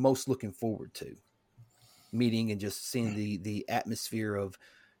guest are you most looking forward to meeting and just seeing the atmosphere of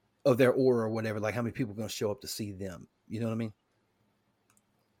their aura or whatever? Like how many people are going to show up to see them? You know what I mean?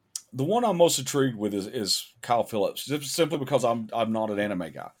 The one I'm most intrigued with is Kyle Phillips, simply because I'm not an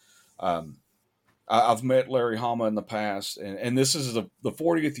anime guy. I've met Larry Hama in the past, and this is the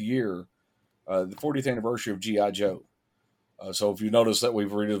 40th year, the 40th anniversary of G.I. Joe. So if you notice that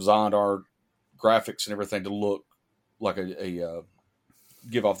we've redesigned our graphics and everything to look like a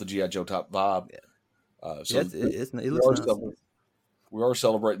give off the G.I. Joe type vibe. Yeah. It looks nice. We are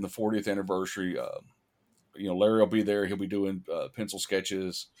celebrating the 40th anniversary. Larry will be there. He'll be doing pencil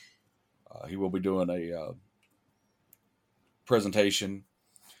sketches. He will be doing a presentation.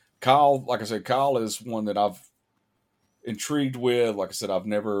 Kyle, like I said, Kyle is one that I've intrigued with. Like I said, I've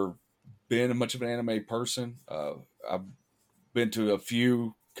never been much of an anime person. I've been to a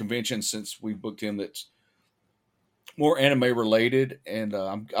few conventions since we booked him that's more anime related, and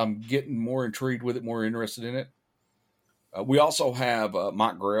I'm getting more intrigued with it, more interested in it. We also have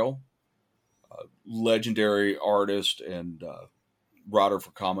Mike Grell, legendary artist and writer for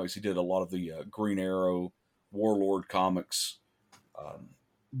comics. He did a lot of the Green Arrow, Warlord comics.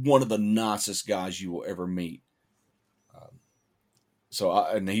 One of the nicest guys you will ever meet.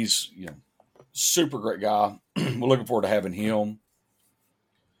 And he's super great guy. We're looking forward to having him.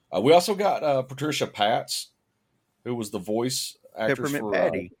 We also got Patricia Patz, who was the voice actress for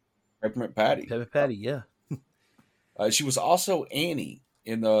Patty. Peppermint Patty. Peppermint Patty, yeah. She was also Annie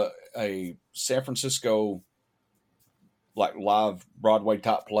in a San Francisco like live Broadway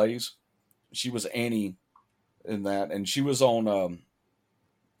type plays. She was Annie in that, and she was on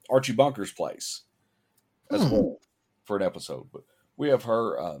Archie Bunker's Place as well for an episode. But we have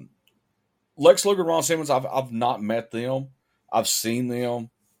her, Lex Luger, Ron Simmons. I've not met them. I've seen them.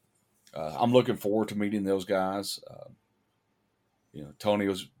 I'm looking forward to meeting those guys. Tony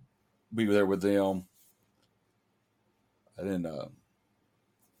will be there with them, and then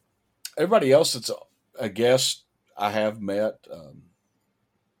everybody else that's a guest I have met.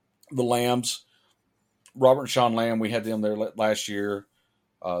 The Lambs, Robert and Sean Lamb. We had them there last year.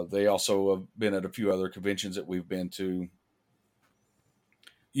 They also have been at a few other conventions that we've been to.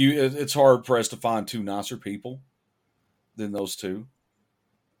 it's hard pressed to find two nicer people than those two.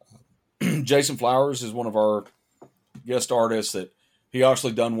 Jason Flowers is one of our guest artists that he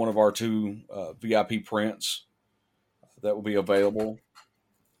actually done one of our two VIP prints that will be available.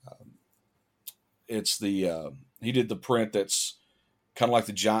 It's the he did the print that's kind of like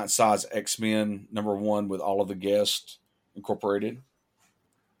the giant size X-Men #1 with all of the guests incorporated.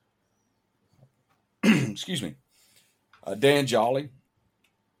 Excuse me. Dan Jolly.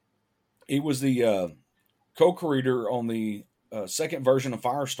 He was the co-creator on the second version of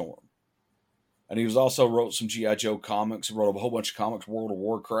Firestorm. And he was also wrote some G.I. Joe comics. He wrote a whole bunch of comics, World of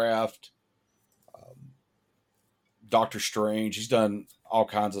Warcraft, Doctor Strange. He's done all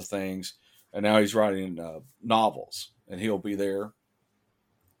kinds of things. And now he's writing novels. And he'll be there.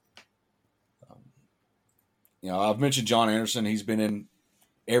 I've mentioned John Anderson. He's been in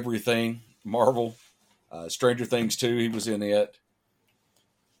everything. Marvel. Stranger Things 2, he was in it.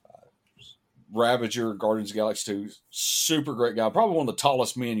 Ravager, Guardians of the Galaxy 2. Super great guy. Probably one of the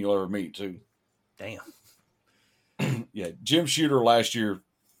tallest men you'll ever meet, too. Damn. Yeah, Jim Shooter last year.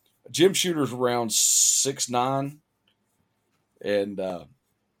 Jim Shooter's around 6'9". And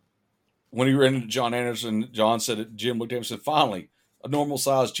when he ran into John Anderson, John said, Jim looked at him and said, finally, a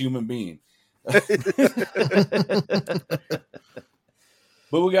normal-sized human being.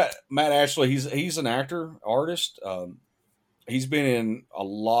 But we got Matt Ashley. He's an actor, artist. He's been in a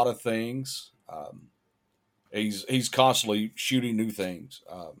lot of things. He's constantly shooting new things.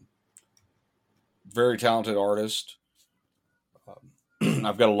 Very talented artist.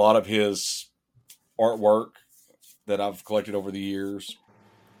 I've got a lot of his artwork that I've collected over the years.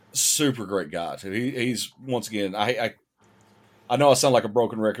 Super great guy too. He's once again. I know I sound like a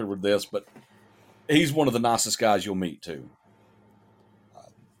broken record with this, but he's one of the nicest guys you'll meet too.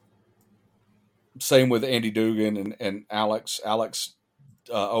 Same with Andy Dugan and Alex. Alex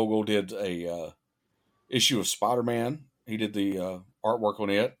Ogle did a issue of Spider-Man. He did the artwork on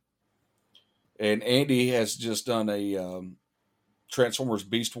it. And Andy has just done a Transformers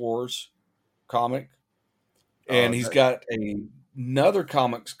Beast Wars comic. And he's got another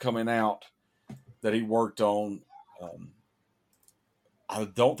comic coming out that he worked on. I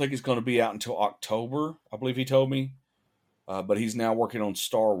don't think it's going to be out until October, I believe he told me. But he's now working on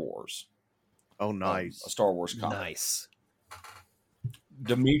Star Wars. Oh, nice. A Star Wars comic. Nice.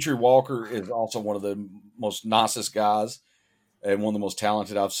 Dimitri Walker is also one of the most nicest guys and one of the most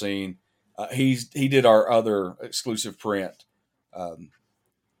talented I've seen. He did our other exclusive print.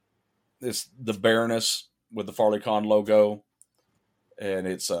 It's the Baroness with the FarleyCon logo, and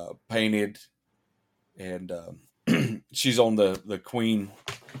it's painted, and she's on the Queen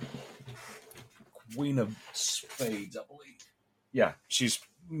of Spades, I believe. Yeah, he's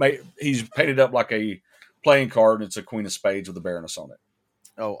painted up like a playing card, and it's a Queen of Spades with the Baroness on it.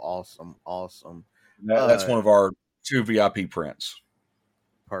 Oh, awesome. That's one of our 2 VIP prints.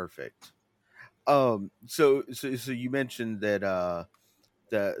 Perfect. So you mentioned that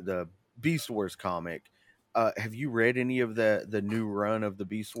the Beast Wars comic. Have you read any of the new run of the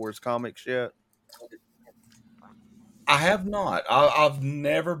Beast Wars comics yet? I have not. I've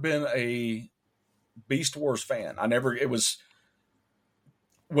never been a Beast Wars fan. It was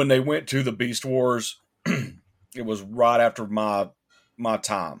when they went to the Beast Wars, it was right after my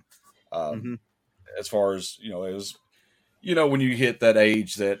time. As far as, it was, when you hit that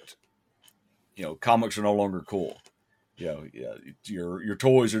age that, comics are no longer cool. Your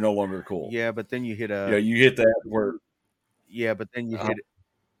toys are no longer cool. Yeah, but then you hit you hit that where. Yeah, but then you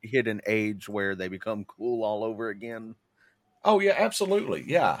hit an age where they become cool all over again. Oh yeah, absolutely,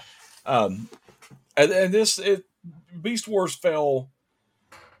 yeah. And Beast Wars fell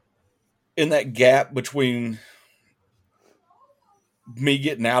in that gap between me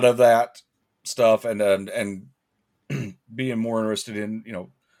getting out of that stuff and being more interested in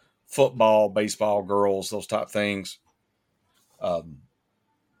football, baseball, girls, those type things.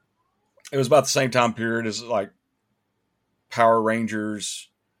 It was about the same time period as like Power Rangers.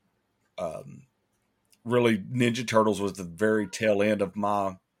 Really, Ninja Turtles was the very tail end of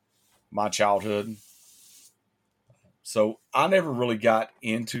my childhood. So I never really got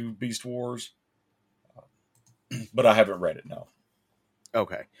into Beast Wars, but I haven't read it. No.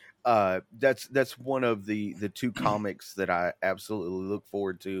 Okay. That's one of the 2 comics that I absolutely look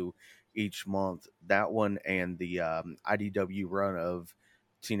forward to each month. That one and the IDW run of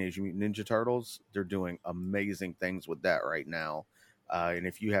Teenage Mutant Ninja Turtles. They're doing amazing things with that right now. And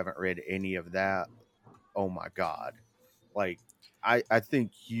if you haven't read any of that, oh my God. Like, I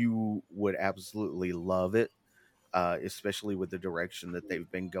think you would absolutely love it, especially with the direction that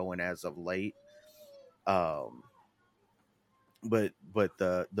they've been going as of late. but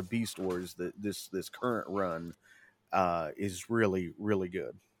the Beast Wars, this current run is really, really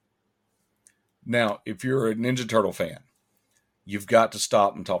good. Now, if you're a Ninja Turtle fan, you've got to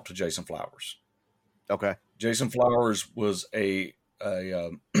stop and talk to Jason Flowers. Okay. Jason Flowers was did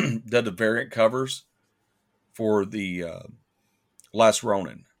the variant covers for the Last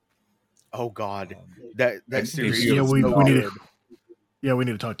Ronin. Oh God, that series. Yeah, is we so need good. we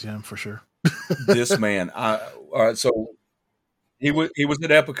need to talk to him for sure. This man, all right. So he was at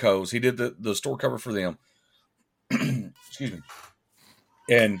Epicos. He did the store cover for them. Excuse me.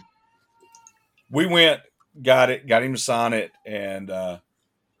 And we went, got him to sign it, and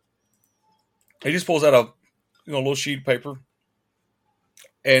he just pulls out a little sheet of paper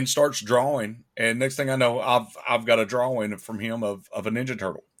and starts drawing. And next thing I know, I've got a drawing from him of a Ninja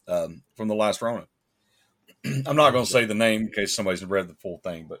Turtle from the Last Ronin. I'm not going to say the name in case somebody's read the full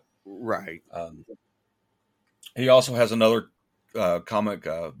thing, but Right. he also has another comic,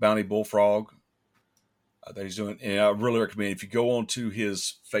 Bounty Bullfrog, that he's doing. And I really recommend, if you go onto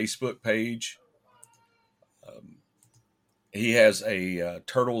his Facebook page, he has a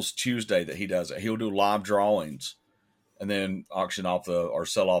Turtles Tuesday that he does. He'll do live drawings and then auction off or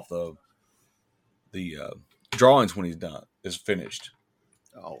sell off the drawings when he's done, is finished.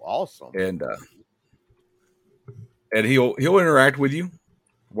 Oh, awesome. And he'll interact with you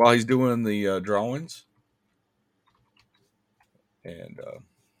while he's doing the drawings. And let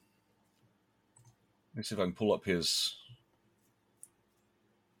me see if I can pull up his.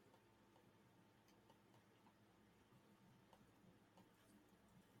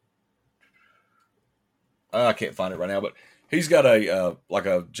 I can't find it right now, but he's got a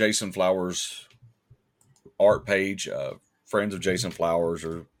Jason Flowers art page, Friends of Jason Flowers,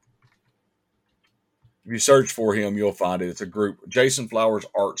 or if you search for him, you'll find it. It's a group, Jason Flowers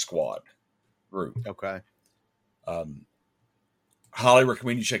Art Squad group. Okay. Highly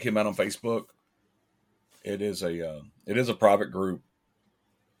recommend you check him out on Facebook. It is a private group,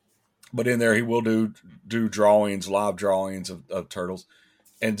 but in there he will do drawings, live drawings of turtles,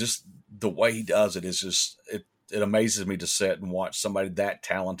 and just the way he does it is just it amazes me to sit and watch somebody that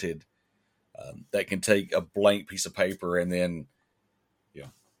talented that can take a blank piece of paper and then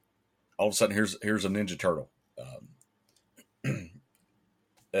all of a sudden here's a Ninja Turtle.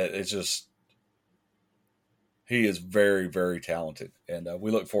 It's just, he is very, very talented, and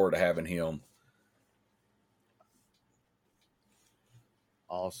we look forward to having him.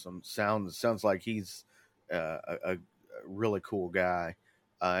 Awesome. Sounds like he's a really cool guy.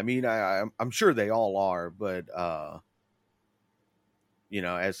 I mean, I'm sure they all are, but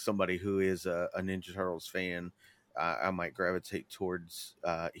as somebody who is a Ninja Turtles fan, I might gravitate towards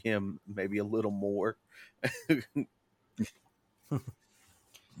him maybe a little more.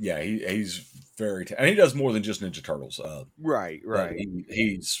 Yeah, he's very, and he does more than just Ninja Turtles. Right.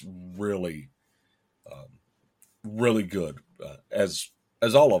 He's really, really good, as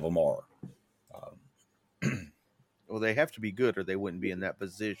all of them are. Well, they have to be good, or they wouldn't be in that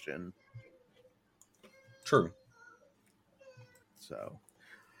position. True. So,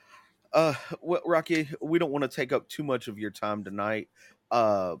 well, Rocky, we don't want to take up too much of your time tonight.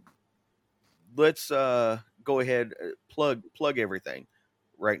 Let's go ahead, plug everything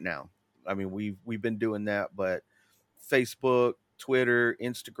right now. I mean, we've been doing that, but Facebook, Twitter,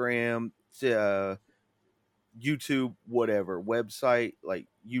 Instagram, YouTube, whatever, website, like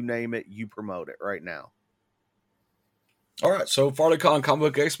you name it, you promote it right now. All right, so FarleyCon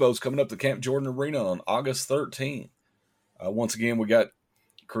Comic Book Expo is coming up to Camp Jordan Arena on August 13th. Once again, we got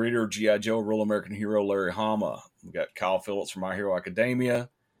creator of G.I. Joe, Real American Hero, Larry Hama. We got Kyle Phillips from My Hero Academia.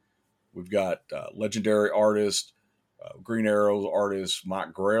 We've got legendary artist, Green Arrow artist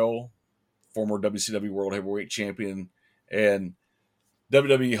Mike Grell, former WCW World Heavyweight Champion, and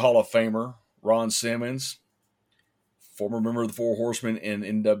WWE Hall of Famer Ron Simmons, former member of the Four Horsemen in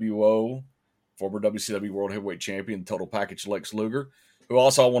NWO, former WCW World Heavyweight Champion, Total Package Lex Luger, who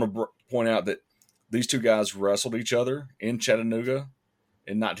also I want to point out that these two guys wrestled each other in Chattanooga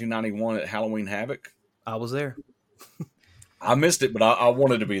in 1991 at Halloween Havoc. I was there. I missed it, but I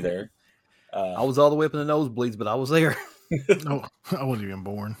wanted to be there. I was all the way up in the nosebleeds, but I was there. No, I wasn't even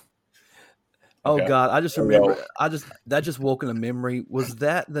born. Oh Okay. God, I just remember. That just woke in a memory. Was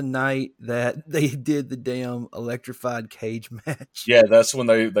that the night that they did the damn electrified cage match? Yeah, that's when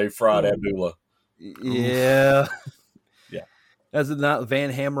they fried Abdullah. Yeah. Yeah. As the night Van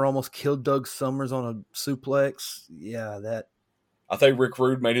Hammer almost killed Doug Summers on a suplex. Yeah, that. I think Rick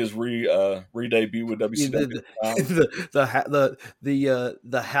Rude made his re-debut with WCW.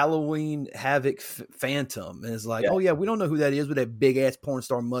 The Halloween Havoc Phantom, and it's like, Yeah. oh yeah, we don't know who that is with that big ass porn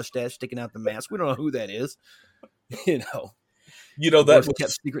star mustache sticking out the mask. We don't know who that is, You know, The that worst kept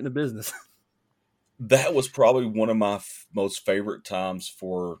was secret in the business. that was probably one of my most favorite times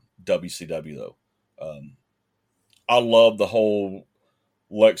for WCW, though. I love the whole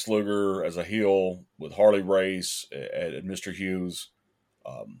Lex Luger as a heel with Harley Race and Mr. Hughes.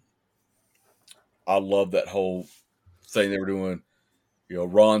 I love that whole thing they were doing. You know,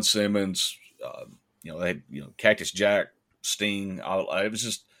 Ron Simmons. They had Cactus Jack, Sting.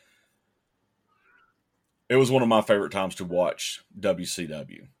 It was one of my favorite times to watch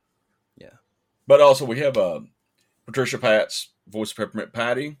WCW. Yeah. But also we have Patricia Pat's voice of Peppermint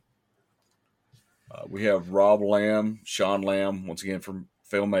Patty. We have Rob Lamb, Sean Lamb, once again from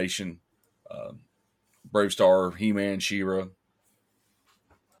Filmation, Brave Star, He-Man, She-Ra.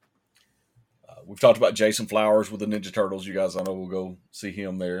 We've talked about Jason Flowers with the Ninja Turtles. You guys, I know we'll go see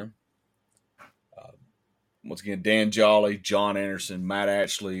him there. Once again, Dan Jolly, John Anderson, Matt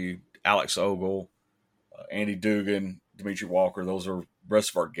Ashley, Alex Ogle, Andy Dugan, Dimitri Walker. Those are the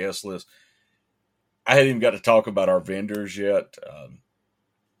rest of our guest list. I hadn't even got to talk about our vendors yet.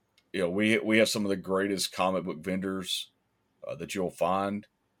 We have some of the greatest comic book vendors that you'll find.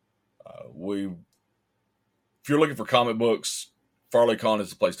 If you're looking for comic books, FarleyCon is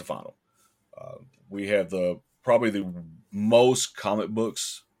the place to find them. We have probably the most comic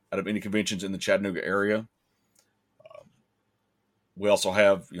books out of any conventions in the Chattanooga area. We also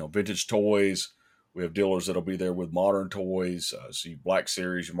have vintage toys. We have dealers that'll be there with modern toys. So your Black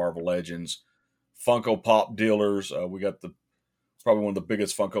Series, your Marvel Legends, Funko Pop dealers. We got probably one of the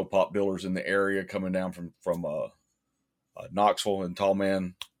biggest Funko Pop dealers in the area coming down from Knoxville and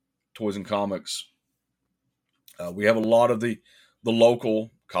Tallman Toys and Comics. We have a lot of the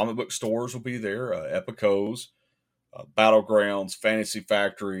local comic book stores will be there. Epico's, Battlegrounds, Fantasy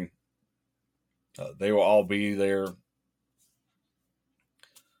Factory. They will all be there.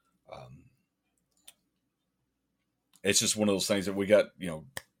 It's just one of those things that we got,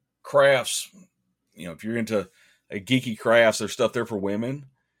 crafts. If you're into a geeky crafts, there's stuff there for women.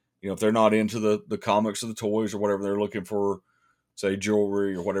 If they're not into the comics or the toys or whatever, they're looking for, say,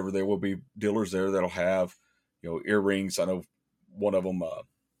 jewelry or whatever, there will be dealers there that'll have, earrings. I know one of them,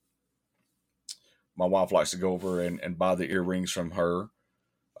 my wife likes to go over and buy the earrings from her.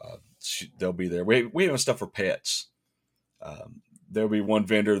 They'll be there. We have stuff for pets. There'll be one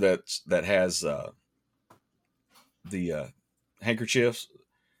vendor that has the handkerchiefs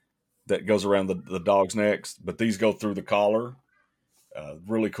that goes around the dog's necks, but these go through the collar.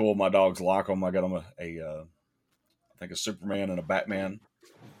 Really cool. My dogs like them. I got them I think a Superman and a Batman.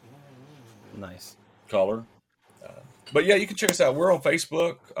 Nice collar. But yeah, you can check us out. We're on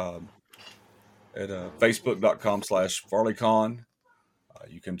Facebook at facebook.com/FarleyCon.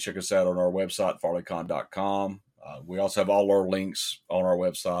 You can check us out on our website, FarleyCon.com. We also have all our links on our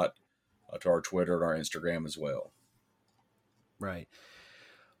website to our Twitter and our Instagram as well. Right.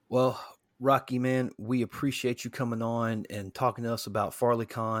 Well, Rocky, man, we appreciate you coming on and talking to us about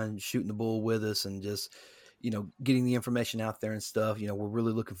FarleyCon, shooting the bull with us, and just, getting the information out there and stuff. We're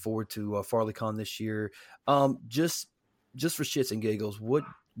really looking forward to FarleyCon this year. Just for shits and giggles, what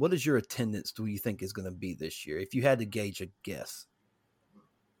is your attendance do you think is going to be this year? If you had to gauge a guess,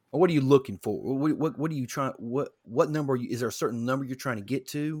 or what are you looking for? What are you trying? What number is there a certain number you're trying to get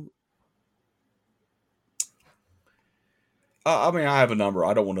to? I have a number.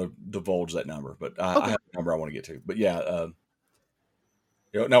 I don't want to divulge that number, but I have a number I want to get to. But yeah,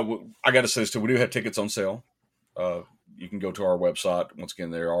 now I got to say this too. We do have tickets on sale. You can go to our website. Once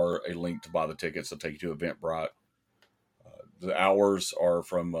again, there are a link to buy the tickets that take you to Eventbrite. The hours are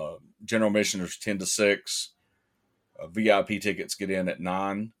from general admission is 10 to 6. VIP tickets get in at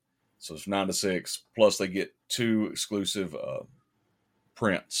 9. So it's 9 to 6. Plus they get 2 exclusive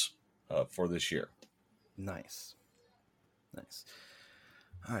prints for this year. Nice.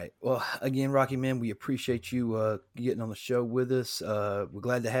 All right. Well, again, Rocky, man, we appreciate you getting on the show with us. We're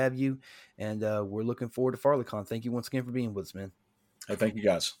glad to have you, and we're looking forward to FarleyCon. Thank you once again for being with us, man. Hey, thank you,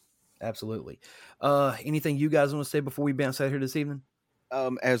 guys. Absolutely. Anything you guys want to say before we bounce out here this evening?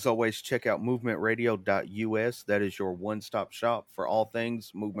 As always, check out movementradio.us. That is your one-stop shop for all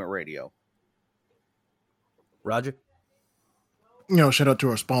things Movement Radio. Roger? Shout out to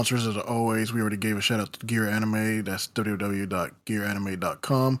our sponsors as always. We already gave a shout out to Gear Anime. That's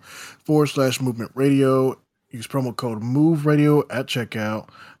www.gearanime.com/movement radio. Use promo code MOVE Radio at checkout.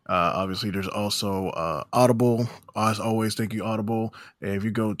 Obviously, there's also Audible. As always, thank you, Audible. If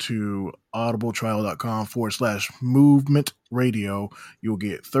you go to audibletrial.com/movement radio, you'll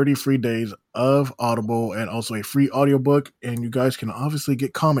get 30 free days of Audible and also a free audiobook. And you guys can obviously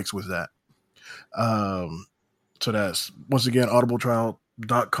get comics with that. So that's, once again,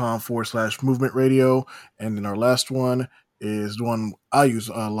 audibletrial.com/movement radio. And then our last one is the one I use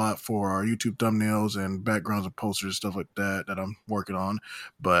a lot for our YouTube thumbnails and backgrounds and posters, stuff like that I'm working on.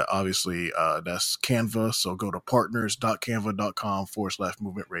 But obviously, that's Canva. So go to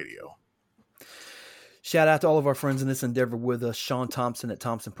partners.canva.com/movement radio. Shout out to all of our friends in this endeavor with us: Sean Thompson at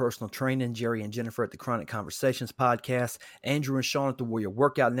Thompson Personal Training, Jerry and Jennifer at the Chronic Conversations Podcast, Andrew and Sean at the Warrior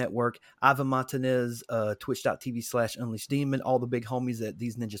Workout Network, Ivan Martinez, twitch.tv/Unleashed Demon, all the big homies at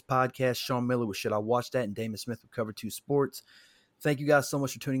These Ninjas Podcast, Sean Miller with Should I Watch That, and Damon Smith with Cover 2 Sports. Thank you guys so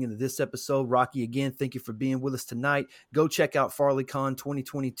much for tuning into this episode. Rocky, again, thank you for being with us tonight. Go check out FarleyCon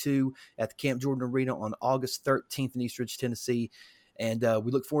 2022 at the Camp Jordan Arena on August 13th in East Ridge, Tennessee. And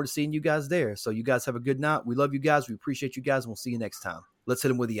we look forward to seeing you guys there. So you guys have a good night. We love you guys. We appreciate you guys. And we'll see you next time. Let's hit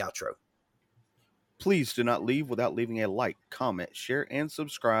them with the outro. Please do not leave without leaving a like, comment, share, and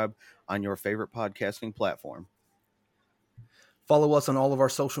subscribe on your favorite podcasting platform. Follow us on all of our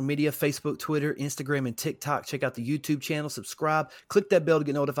social media: Facebook, Twitter, Instagram, and TikTok. Check out the YouTube channel. Subscribe. Click that bell to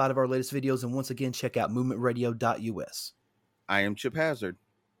get notified of our latest videos. And once again, check out movementradio.us. I am Chip Hazard.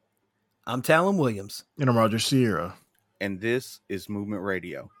 I'm Talon Williams. And I'm Roger Sierra. And this is Movement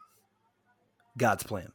Radio. God's plan.